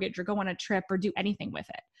your mortgage or go on a trip or do anything with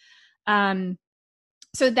it.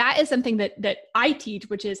 So that is something that I teach,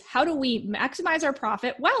 which is how do we maximize our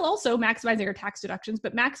profit while also maximizing our tax deductions,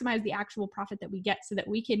 but maximize the actual profit that we get so that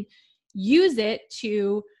we can use it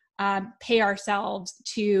to pay ourselves,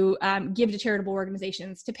 to give to charitable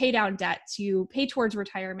organizations, to pay down debt, to pay towards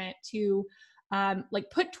retirement, to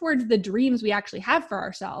put towards the dreams we actually have for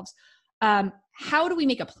ourselves. How do we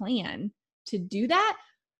make a plan to do that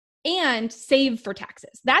and save for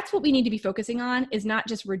taxes? That's what we need to be focusing on, is not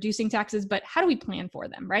just reducing taxes, but how do we plan for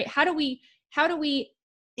them, right? How do we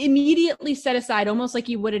immediately set aside, almost like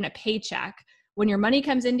you would in a paycheck, when your money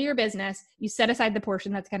comes into your business, you set aside the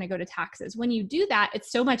portion that's going to go to taxes. When you do that,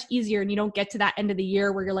 it's so much easier, and you don't get to that end of the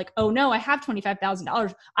year where you're like, oh no, I have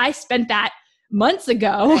 $25,000. I spent that months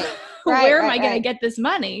ago. Where am I going to get this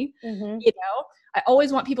money? Mm-hmm. You know, I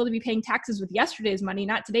always want people to be paying taxes with yesterday's money,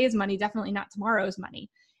 not today's money, definitely not tomorrow's money.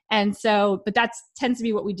 And so, but that tends to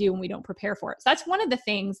be what we do when we don't prepare for it. So that's one of the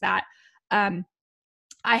things that I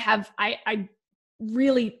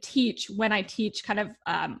really teach when I teach kind of,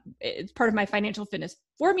 it's part of my financial fitness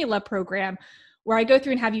formula program, where I go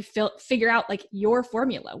through and have you figure out like your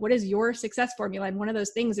formula. What is your success formula? And one of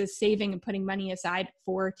those things is saving and putting money aside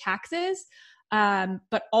for taxes,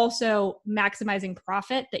 but also maximizing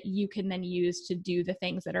profit that you can then use to do the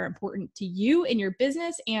things that are important to you in your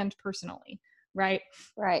business and personally. Right.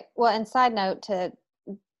 Right. Well, and side note, to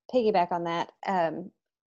piggyback on that,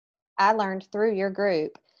 I learned through your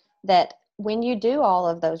group that when you do all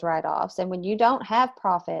of those write-offs and when you don't have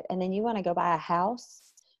profit and then you want to go buy a house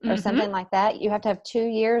or something like that, you have to have 2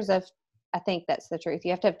 years of, I think that's the truth.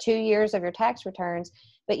 You have to have 2 years of your tax returns,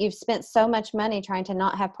 but you've spent so much money trying to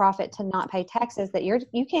not have profit, to not pay taxes, that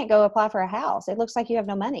you can't go apply for a house. It looks like you have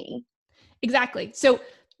no money. Exactly. So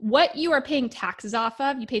what you are paying taxes off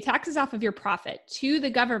of, you pay taxes off of your profit to the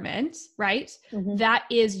government, right? Mm-hmm. That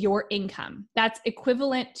is your income. That's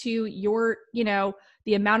equivalent to your,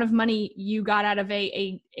 the amount of money you got out of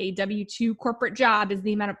a W-2 corporate job is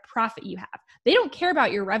the amount of profit you have. They don't care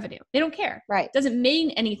about your revenue. They don't care. Right. It doesn't mean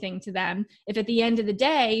anything to them if at the end of the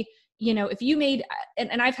day, if you made,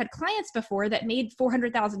 and I've had clients before that made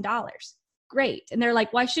 $400,000. Great. And they're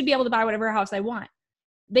like, well, I should be able to buy whatever house I want.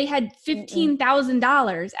 They had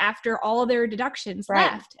 $15,000 after all of their deductions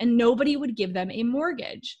left, and nobody would give them a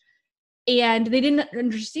mortgage. And they didn't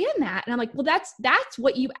understand that. And I'm like, well, that's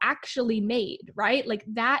what you actually made, right? Like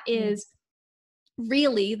that is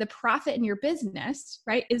really the profit in your business,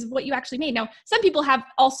 right? Is what you actually made. Now, some people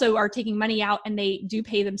are taking money out and they do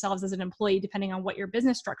pay themselves as an employee, depending on what your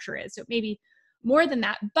business structure is. So maybe more than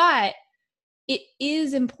that, but it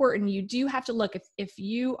is important. You do have to look if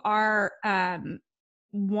you are,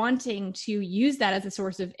 wanting to use that as a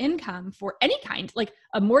source of income for any kind, like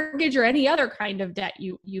a mortgage or any other kind of debt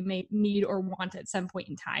you may need or want at some point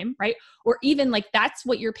in time, right? Or even like that's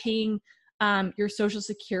what you're paying your Social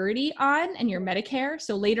Security on and your Medicare.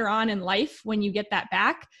 So later on in life, when you get that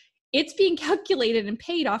back, it's being calculated and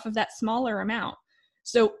paid off of that smaller amount.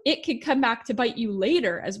 So it could come back to bite you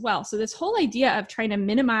later as well. So this whole idea of trying to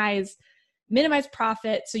minimize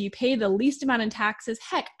profit so you pay the least amount in taxes.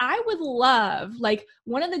 Heck, I would love, like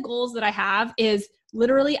one of the goals that I have is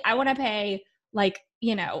literally I want to pay like,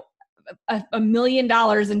 $1 million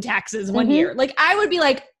in taxes one year. Like I would be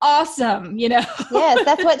like, awesome, Yes,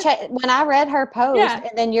 that's what, when I read her post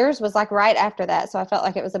and then yours was like right after that. So I felt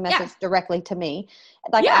like it was a message directly to me.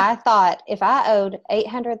 Like I thought if I owed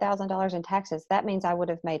 $800,000 in taxes, that means I would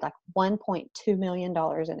have made like $1.2 million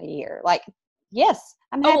in a year. Like, yes,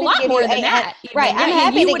 I'm happy a lot to give more you than that. Right. I'm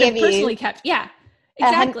happy to give you personally kept. Yeah,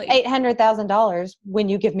 exactly. $800,000 when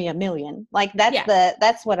you give me $1 million. Like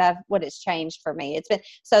that's what it's changed for me. It's been,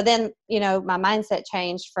 so then, my mindset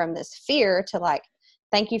changed from this fear to like,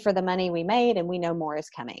 thank you for the money we made. And we know more is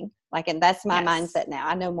coming. Like, and that's my mindset now.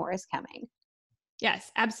 I know more is coming.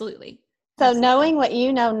 Yes, absolutely. So knowing what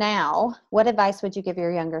you know now, what advice would you give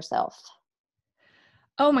your younger self?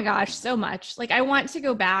 Oh my gosh, so much. Like I want to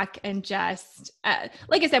go back and just,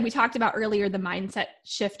 like I said, we talked about earlier, the mindset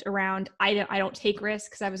shift around, I don't take risks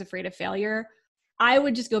because I was afraid of failure. I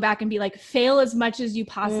would just go back and be like, fail as much as you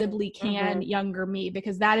possibly can, younger me,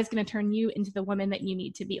 because that is going to turn you into the woman that you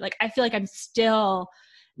need to be. Like, I feel like I'm still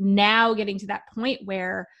now getting to that point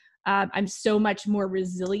where I'm so much more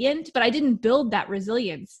resilient, but I didn't build that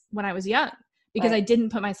resilience when I was young. Because I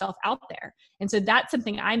didn't put myself out there. And so that's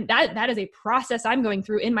something that is a process I'm going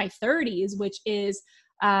through in my 30s, which is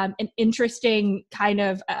an interesting kind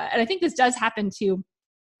of, and I think this does happen to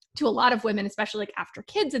a lot of women, especially like after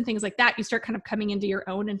kids and things like that. You start kind of coming into your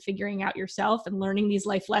own and figuring out yourself and learning these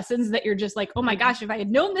life lessons that you're just like, oh my gosh, if I had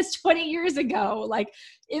known this 20 years ago, like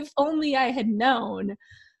if only I had known.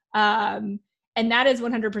 And that is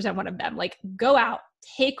 100% one of them. Like go out,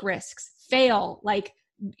 take risks, fail, like,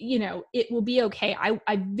 you know, it will be okay.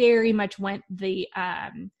 I very much went the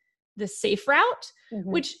safe route,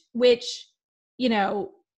 which, you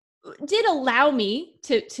know, did allow me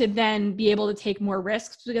to then be able to take more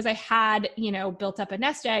risks because I had, you know, built up a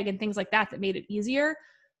nest egg and things like that made it easier.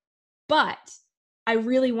 But I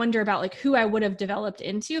really wonder about like who I would have developed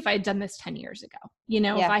into if I had done this 10 years ago. You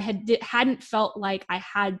know, if I hadn't felt like I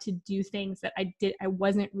had to do things that I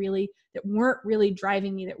wasn't really, that weren't really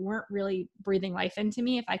driving me, that weren't really breathing life into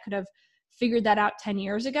me. If I could have figured that out 10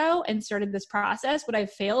 years ago and started this process, would I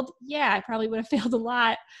have failed? Yeah, I probably would have failed a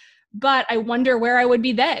lot, but I wonder where I would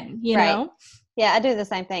be then, you know? Yeah, I do the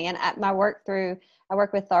same thing. And I work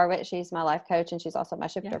with Tharwit. She's my life coach and she's also my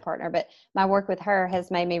shifter partner, but my work with her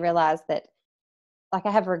has made me realize that like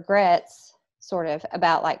I have regrets sort of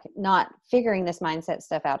about like not figuring this mindset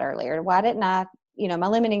stuff out earlier. Why didn't I, you know, my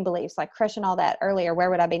limiting beliefs, like crushing all that earlier, where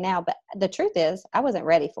would I be now? But the truth is I wasn't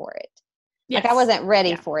ready for it. Like I wasn't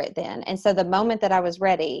ready for it then. And so the moment that I was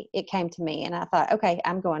ready, it came to me and I thought, okay,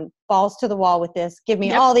 I'm going balls to the wall with this. Give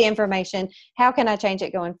me all the information. How can I change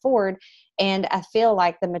it going forward? And I feel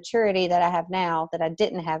like the maturity that I have now that I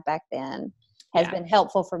didn't have back then has been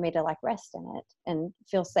helpful for me to like rest in it and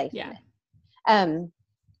feel safe in it.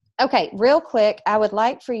 Okay, real quick, I would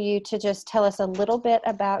like for you to just tell us a little bit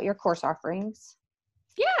about your course offerings.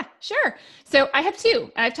 Yeah, sure. So I have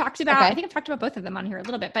two. I think I've talked about both of them on here a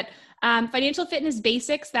little bit, but Financial Fitness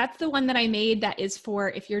Basics, that's the one that I made that is for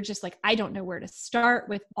if you're just like, I don't know where to start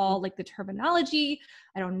with all like the terminology.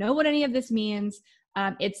 I don't know what any of this means.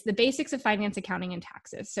 It's the basics of finance, accounting, and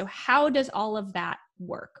taxes. So how does all of that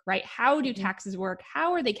work, right? How do taxes work?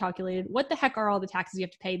 How are they calculated? What the heck are all the taxes you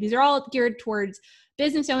have to pay? These are all geared towards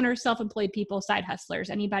business owners, self-employed people, side hustlers,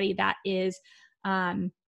 anybody that is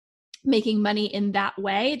making money in that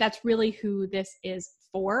way. That's really who this is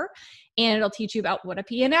for. And it'll teach you about what a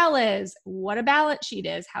P&L is, what a balance sheet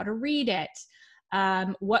is, how to read it,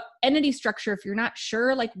 what entity structure, if you're not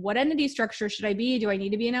sure, like what entity structure should I be? Do I need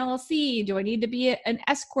to be an LLC? Do I need to be an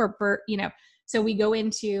S Corp? Or, you know, so we go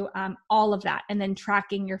into all of that and then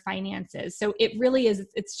tracking your finances. So it really is,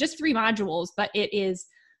 it's just 3 modules, but it is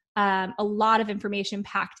a lot of information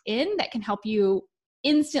packed in that can help you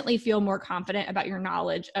instantly feel more confident about your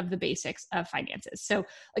knowledge of the basics of finances. So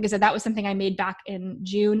like I said, that was something I made back in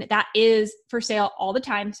June. That is for sale all the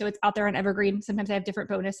time. So it's out there on Evergreen. Sometimes I have different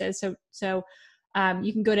bonuses. So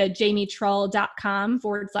you can go to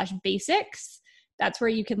jamietrull.com/basics. That's where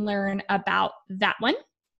you can learn about that one.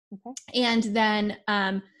 Okay. And then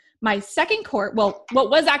my second course, well, what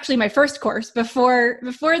was actually my first course before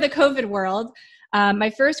the COVID world, my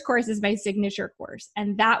first course is my signature course.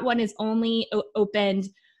 And that one is only opened,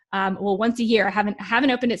 once a year. I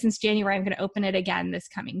haven't opened it since January. I'm going to open it again this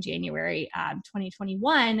coming January,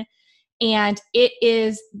 2021. And it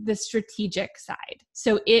is the strategic side.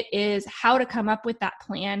 So it is how to come up with that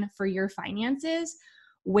plan for your finances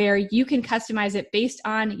where you can customize it based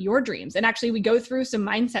on your dreams. And actually we go through some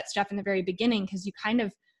mindset stuff in the very beginning because you kind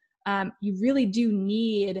of, you really do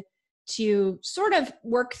need to sort of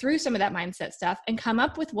work through some of that mindset stuff and come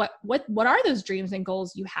up with what are those dreams and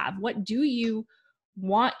goals you have? What do you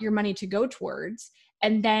want your money to go towards?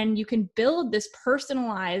 And then you can build this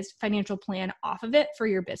personalized financial plan off of it for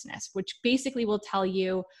your business, which basically will tell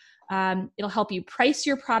you, it'll help you price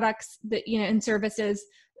your products that, you know, and services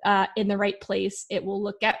in the right place. It will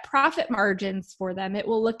look at profit margins for them. It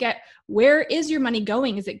will look at where is your money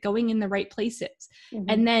going? Is it going in the right places? Mm-hmm.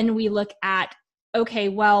 And then we look at, okay,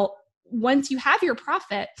 well, once you have your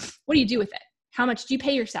profit, what do you do with it? How much do you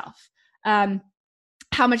pay yourself?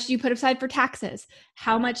 How much do you put aside for taxes?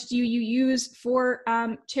 How much do you use for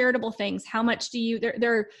charitable things? How much do you,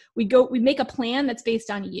 we make a plan that's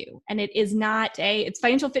based on you. And it is not it's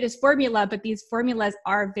financial fitness formula, but these formulas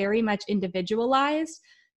are very much individualized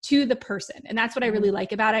to the person. And that's what I really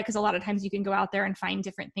like about it. Because a lot of times you can go out there and find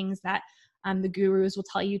different things that the gurus will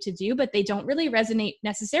tell you to do, but they don't really resonate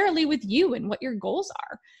necessarily with you and what your goals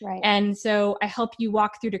are. Right. And so I help you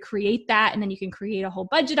walk through to create that. And then you can create a whole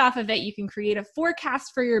budget off of it. You can create a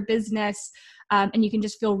forecast for your business. And you can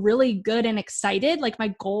just feel really good and excited. Like my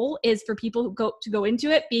goal is for people who go into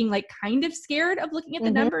it being like kind of scared of looking at the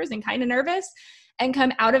numbers and kind of nervous, and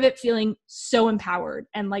come out of it feeling so empowered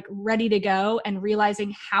and like ready to go and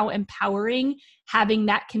realizing how empowering having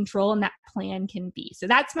that control and that plan can be. So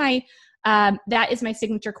that's that is my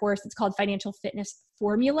signature course. It's called Financial Fitness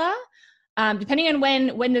Formula. Depending on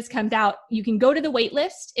when this comes out, you can go to the wait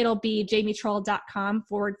list. It'll be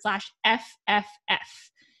jamietrull.com/FFF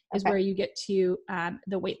is where you get to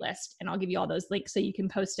the wait list. And I'll give you all those links so you can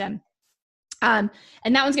post them And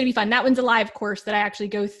that one's going to be fun. That one's a live course that I actually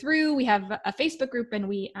go through. We have a Facebook group and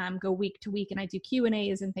we go week to week, and I do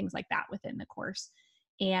Q&As and things like that within the course.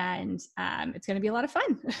 And it's going to be a lot of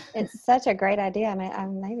fun. It's such a great idea. I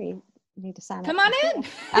maybe need to sign up. Come on in.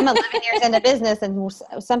 I'm 11 years into business, and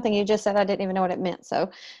something you just said, I didn't even know what it meant.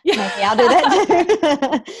 So maybe I'll do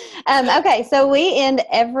that too. Okay. So we end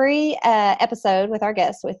every episode with our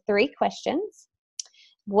guests with 3 questions.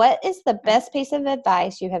 What is the best piece of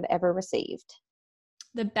advice you have ever received?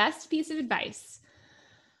 The best piece of advice?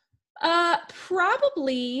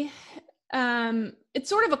 Probably, it's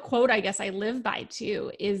sort of a quote I guess I live by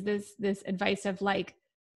too, is this advice of like,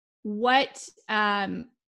 what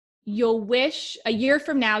you'll wish a year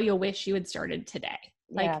from now, you'll wish you had started today.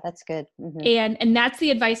 Like, yeah, that's good. Mm-hmm. And that's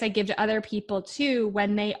the advice I give to other people too,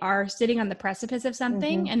 when they are sitting on the precipice of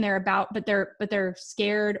something and but they're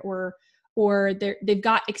scared or they've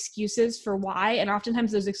got excuses for why. And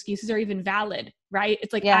oftentimes those excuses are even valid, right?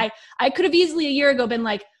 It's like, I could have easily a year ago been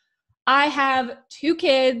like, I have 2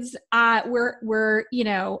 kids. We're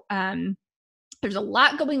there's a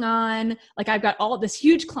lot going on. Like, I've got all this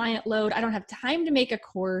huge client load. I don't have time to make a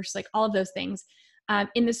course, like all of those things.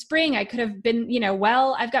 In the spring, I could have been,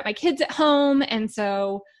 I've got my kids at home. And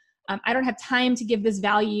so I don't have time to give this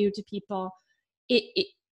value to people.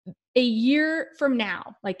 A year from now,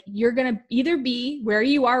 like, you're going to either be where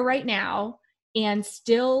you are right now and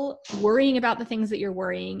still worrying about the things that you're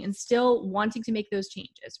worrying and still wanting to make those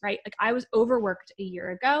changes, right? Like, I was overworked a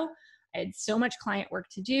year ago. I had so much client work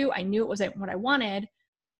to do. I knew it wasn't what I wanted.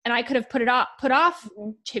 And I could have put off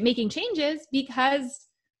making changes because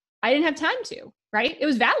I didn't have time to, right? It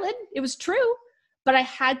was valid. It was true. But I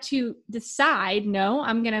had to decide, no,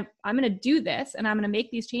 I'm going to do this, and I'm going to make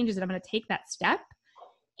these changes, and I'm going to take that step.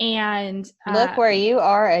 And look where you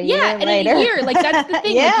are a year later. In a year, like, that's the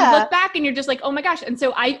thing. Like, you look back and you're just like, oh my gosh. And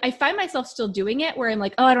so I find myself still doing it, where I'm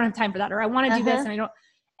like, oh, I don't have time for that, or I want to do this and I don't.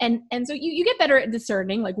 And so you get better at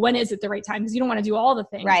discerning, like, when is it the right time? Because you don't want to do all the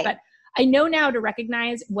things. Right. But I know now to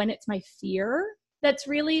recognize when it's my fear that's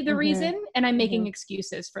really the reason, and I'm making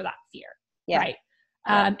excuses for that fear. Yeah. Right.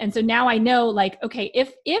 And so now I know, like, okay,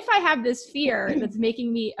 if I have this fear that's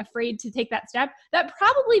making me afraid to take that step, that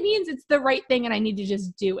probably means it's the right thing and I need to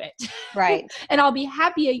just do it. Right. And I'll be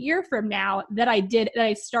happy a year from now that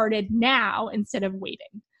I started now instead of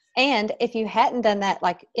waiting. And if you hadn't done that,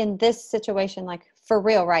 like in this situation, like for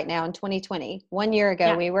real right now in 2020, 1 year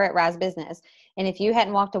ago, we were at Rise Business. And if you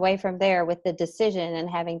hadn't walked away from there with the decision and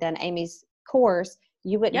having done Amy's course,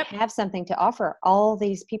 you wouldn't have something to offer all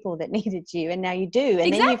these people that needed you. And now you do.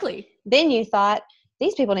 And then you thought,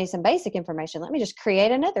 these people need some basic information. Let me just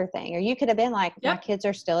create another thing. Or you could have been like, my kids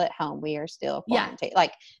are still at home. We are still quarantined.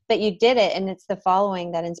 Like, but you did it, and it's the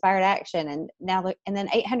following that inspired action. And now look, and then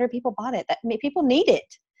 800 people bought it. People need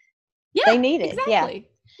it. Yeah, they need it. Exactly.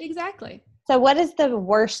 Yeah. Exactly. So what is the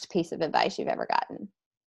worst piece of advice you've ever gotten?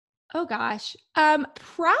 Oh gosh.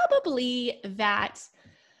 Probably that,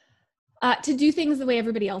 to do things the way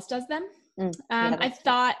everybody else does them. I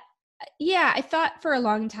thought for a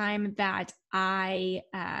long time that I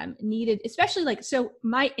needed, especially like, so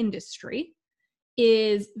my industry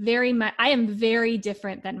is I am very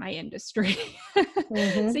different than my industry.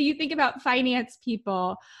 So you think about finance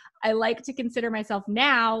people, I like to consider myself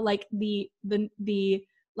now like the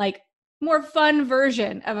like more fun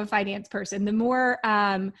version of a finance person, the more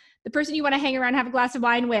the person you want to hang around, have a glass of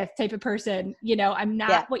wine with type of person. I'm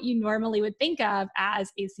not what you normally would think of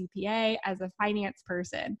as a CPA, as a finance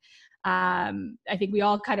person. I think we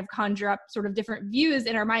all kind of conjure up sort of different views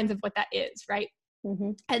in our minds of what that is, right?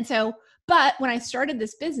 And so, but when I started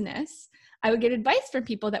this business, I would get advice from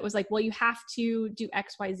people that was like, well, you have to do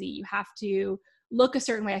X, Y, Z. You have to look a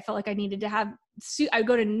certain way. I felt like I needed to have I would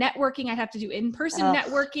go to networking. I'd have to do in-person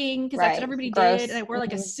networking because that's what everybody did. And I wore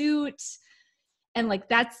like a suit, and like,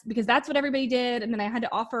 that's because that's what everybody did. And then I had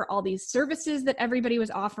to offer all these services that everybody was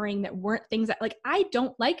offering that weren't things that, like, I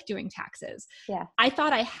don't like doing taxes. Yeah. I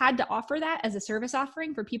thought I had to offer that as a service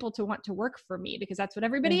offering for people to want to work for me because that's what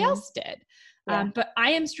everybody else did. But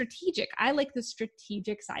I am strategic. I like the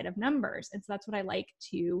strategic side of numbers. And so that's what I like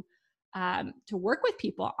to work with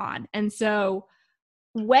people on. And so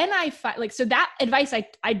when so that advice,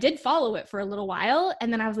 I did follow it for a little while.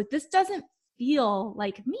 And then I was like, this doesn't feel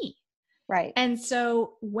like me. Right. And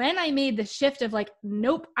so when I made the shift of like,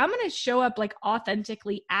 nope, I'm going to show up like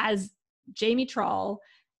authentically as Jamie Trull,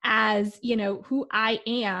 as, who I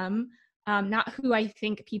am, not who I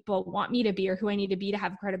think people want me to be or who I need to be to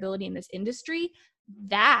have credibility in this industry.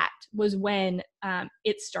 That was when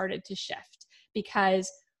it started to shift, because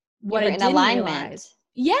what I didn't realize.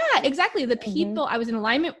 Yeah, exactly. The people, I was in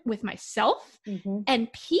alignment with myself, and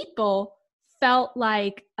people felt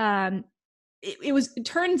like it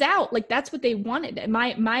turns out like that's what they wanted. And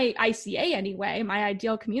my ICA anyway, my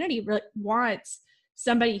ideal community really wants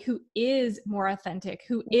somebody who is more authentic,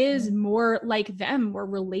 who is more like them, more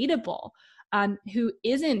relatable, who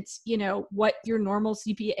isn't, what your normal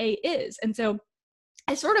CPA is. And so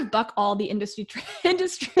I sort of buck all the industry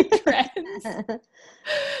trends.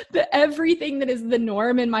 Everything that is the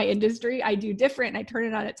norm in my industry, I do different and I turn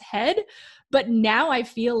it on its head. But now I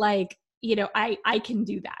feel like, I can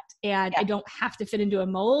do that, and I don't have to fit into a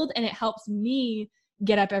mold, and it helps me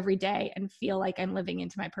get up every day and feel like I'm living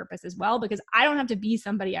into my purpose as well, because I don't have to be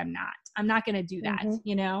somebody I'm not. I'm not going to do that,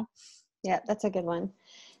 Yeah, that's a good one.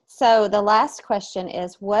 So the last question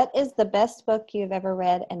is, what is the best book you've ever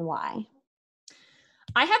read and why?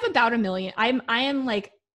 I have about 1 million. I am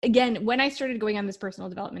like, again, when I started going on this personal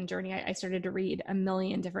development journey, I started to read 1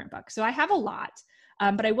 million different books. So I have a lot.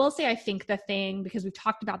 But I will say, I think the thing, because we've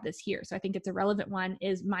talked about this here, so I think it's a relevant one,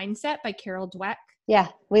 is Mindset by Carol Dweck. Yeah,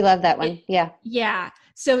 we love that one. Yeah.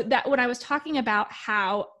 So that when I was talking about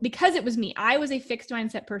how, because it was me, I was a fixed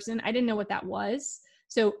mindset person. I didn't know what that was.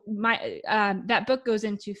 So that book goes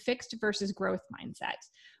into fixed versus growth mindset,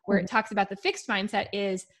 where it talks about the fixed mindset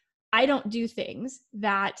is, I don't do things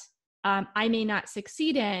that I may not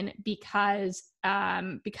succeed in because I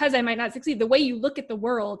might not succeed. The way you look at the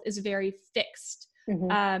world is very fixed.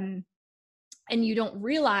 And you don't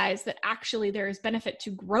realize that actually there is benefit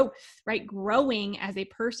to growth, right? Growing as a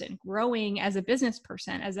person, growing as a business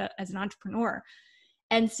person, as an entrepreneur.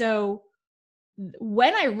 And so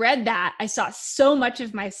when I read that, I saw so much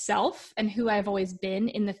of myself and who I've always been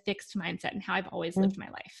in the fixed mindset and how I've always lived my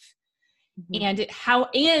life. And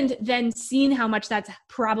then seeing how much that's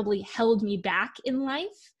probably held me back in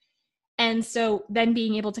life. And so then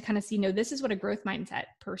being able to kind of see, no, this is what a growth mindset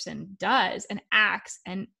person does and acts,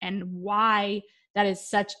 and why that is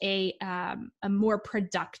such a more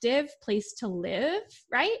productive place to live,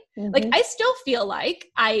 right? Like I still feel like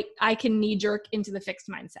I can knee jerk into the fixed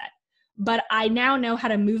mindset, but I now know how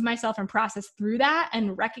to move myself and process through that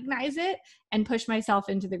and recognize it and push myself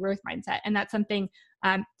into the growth mindset. And that's something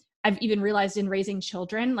I've even realized in raising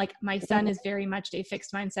children. Like my son is very much a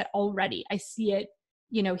fixed mindset already. I see it.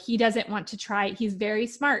 He doesn't want to try. He's very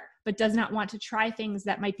smart, but does not want to try things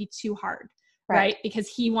that might be too hard, right? Because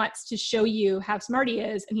he wants to show you how smart he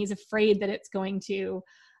is, and he's afraid that it's going to,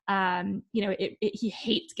 he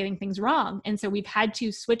hates getting things wrong. And so we've had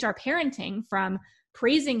to switch our parenting from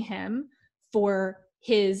praising him for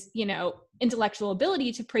his, intellectual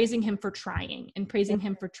ability to praising him for trying, and praising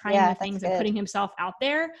him for trying new things and putting himself out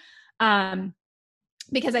there.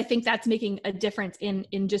 Because I think that's making a difference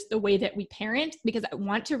in just the way that we parent, because I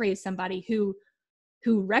want to raise somebody who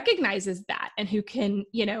recognizes that and who can,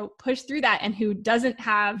 push through that, and who doesn't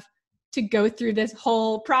have to go through this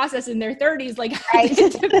whole process in their 30s, like I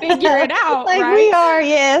did, to figure it out. Like right? we are,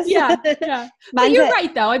 yes. Yeah. But you're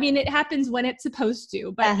right though. I mean, it happens when it's supposed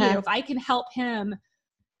to, but if I can help him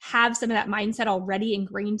have some of that mindset already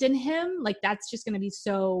ingrained in him, like that's just going to be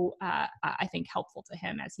so, I think, helpful to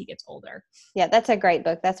him as he gets older. Yeah, that's a great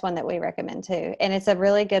book. That's one that we recommend too. And it's a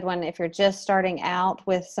really good one if you're just starting out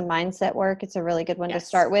with some mindset work. It's a really good one to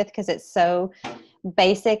start with, because it's so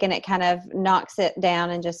basic and it kind of knocks it down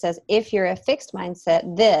and just says, if you're a fixed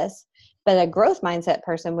mindset, this, but a growth mindset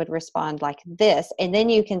person would respond like this. And then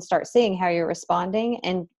you can start seeing how you're responding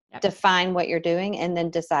and define what you're doing, and then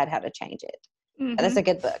decide how to change it. That's a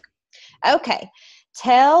good book. Okay.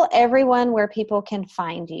 Tell everyone where people can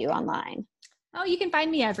find you online. Oh, you can find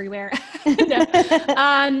me everywhere.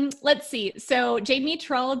 Let's see. So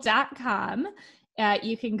jamietrull.com,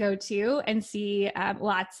 you can go to and see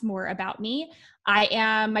lots more about me. I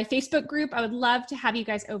am my Facebook group. I would love to have you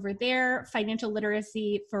guys over there. Financial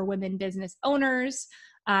Literacy for Women Business Owners.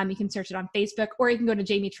 You can search it on Facebook, or you can go to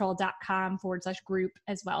jamietrull.com/group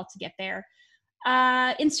as well to get there.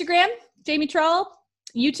 Instagram, Jamie Trull.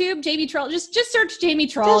 YouTube, Jamie Trull. Just search Jamie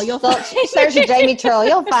Trull. You'll search Jamie Trull.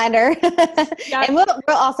 You'll find her. And we'll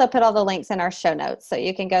also put all the links in our show notes, so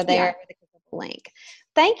you can go there with a link.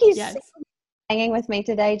 Thank you so much for hanging with me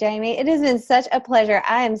today, Jamie. It has been such a pleasure.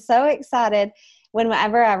 I am so excited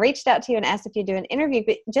whenever I reached out to you and asked if you'd do an interview,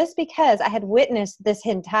 but just because I had witnessed this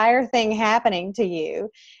entire thing happening to you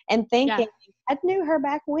and thinking, I knew her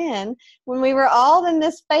back when we were all in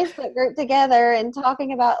this Facebook group together and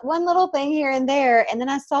talking about one little thing here and there. And then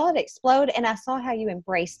I saw it explode, and I saw how you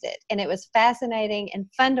embraced it. And it was fascinating and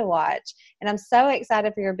fun to watch. And I'm so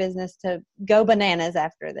excited for your business to go bananas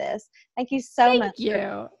after this. Thank you so much. Thank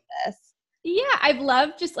you. Yeah, I've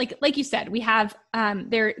loved, just like you said, we have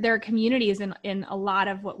there are communities in a lot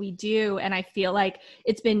of what we do, and I feel like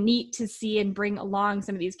it's been neat to see and bring along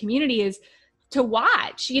some of these communities to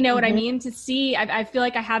watch, you know what I mean? To see, I feel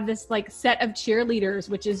like I have this like set of cheerleaders,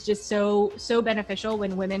 which is just so beneficial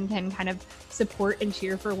when women can kind of support and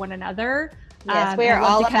cheer for one another. Yes, we are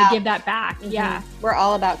all about kind of give that back. Yeah. We're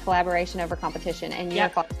all about collaboration over competition, and you're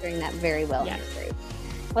fostering that very well in your group.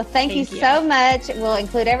 Well, thank you so much. We'll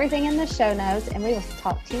include everything in the show notes, and we will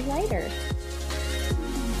talk to you later.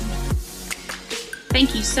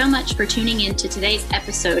 Thank you so much for tuning in to today's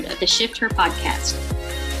episode of the Shift Her podcast.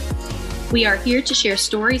 We are here to share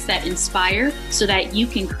stories that inspire so that you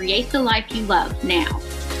can create the life you love now.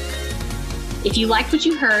 If you liked what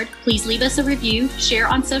you heard, please leave us a review, share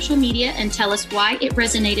on social media, and tell us why it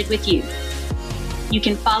resonated with you. You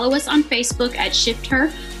can follow us on Facebook at Shift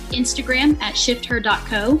Her, Instagram at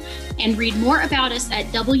shifther.co, and read more about us at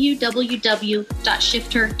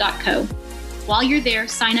www.shifther.co. While you're there,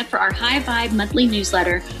 sign up for our High Vibe monthly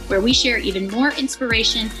newsletter, where we share even more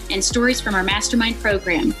inspiration and stories from our mastermind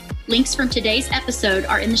program. Links from today's episode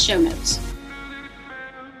are in the show notes.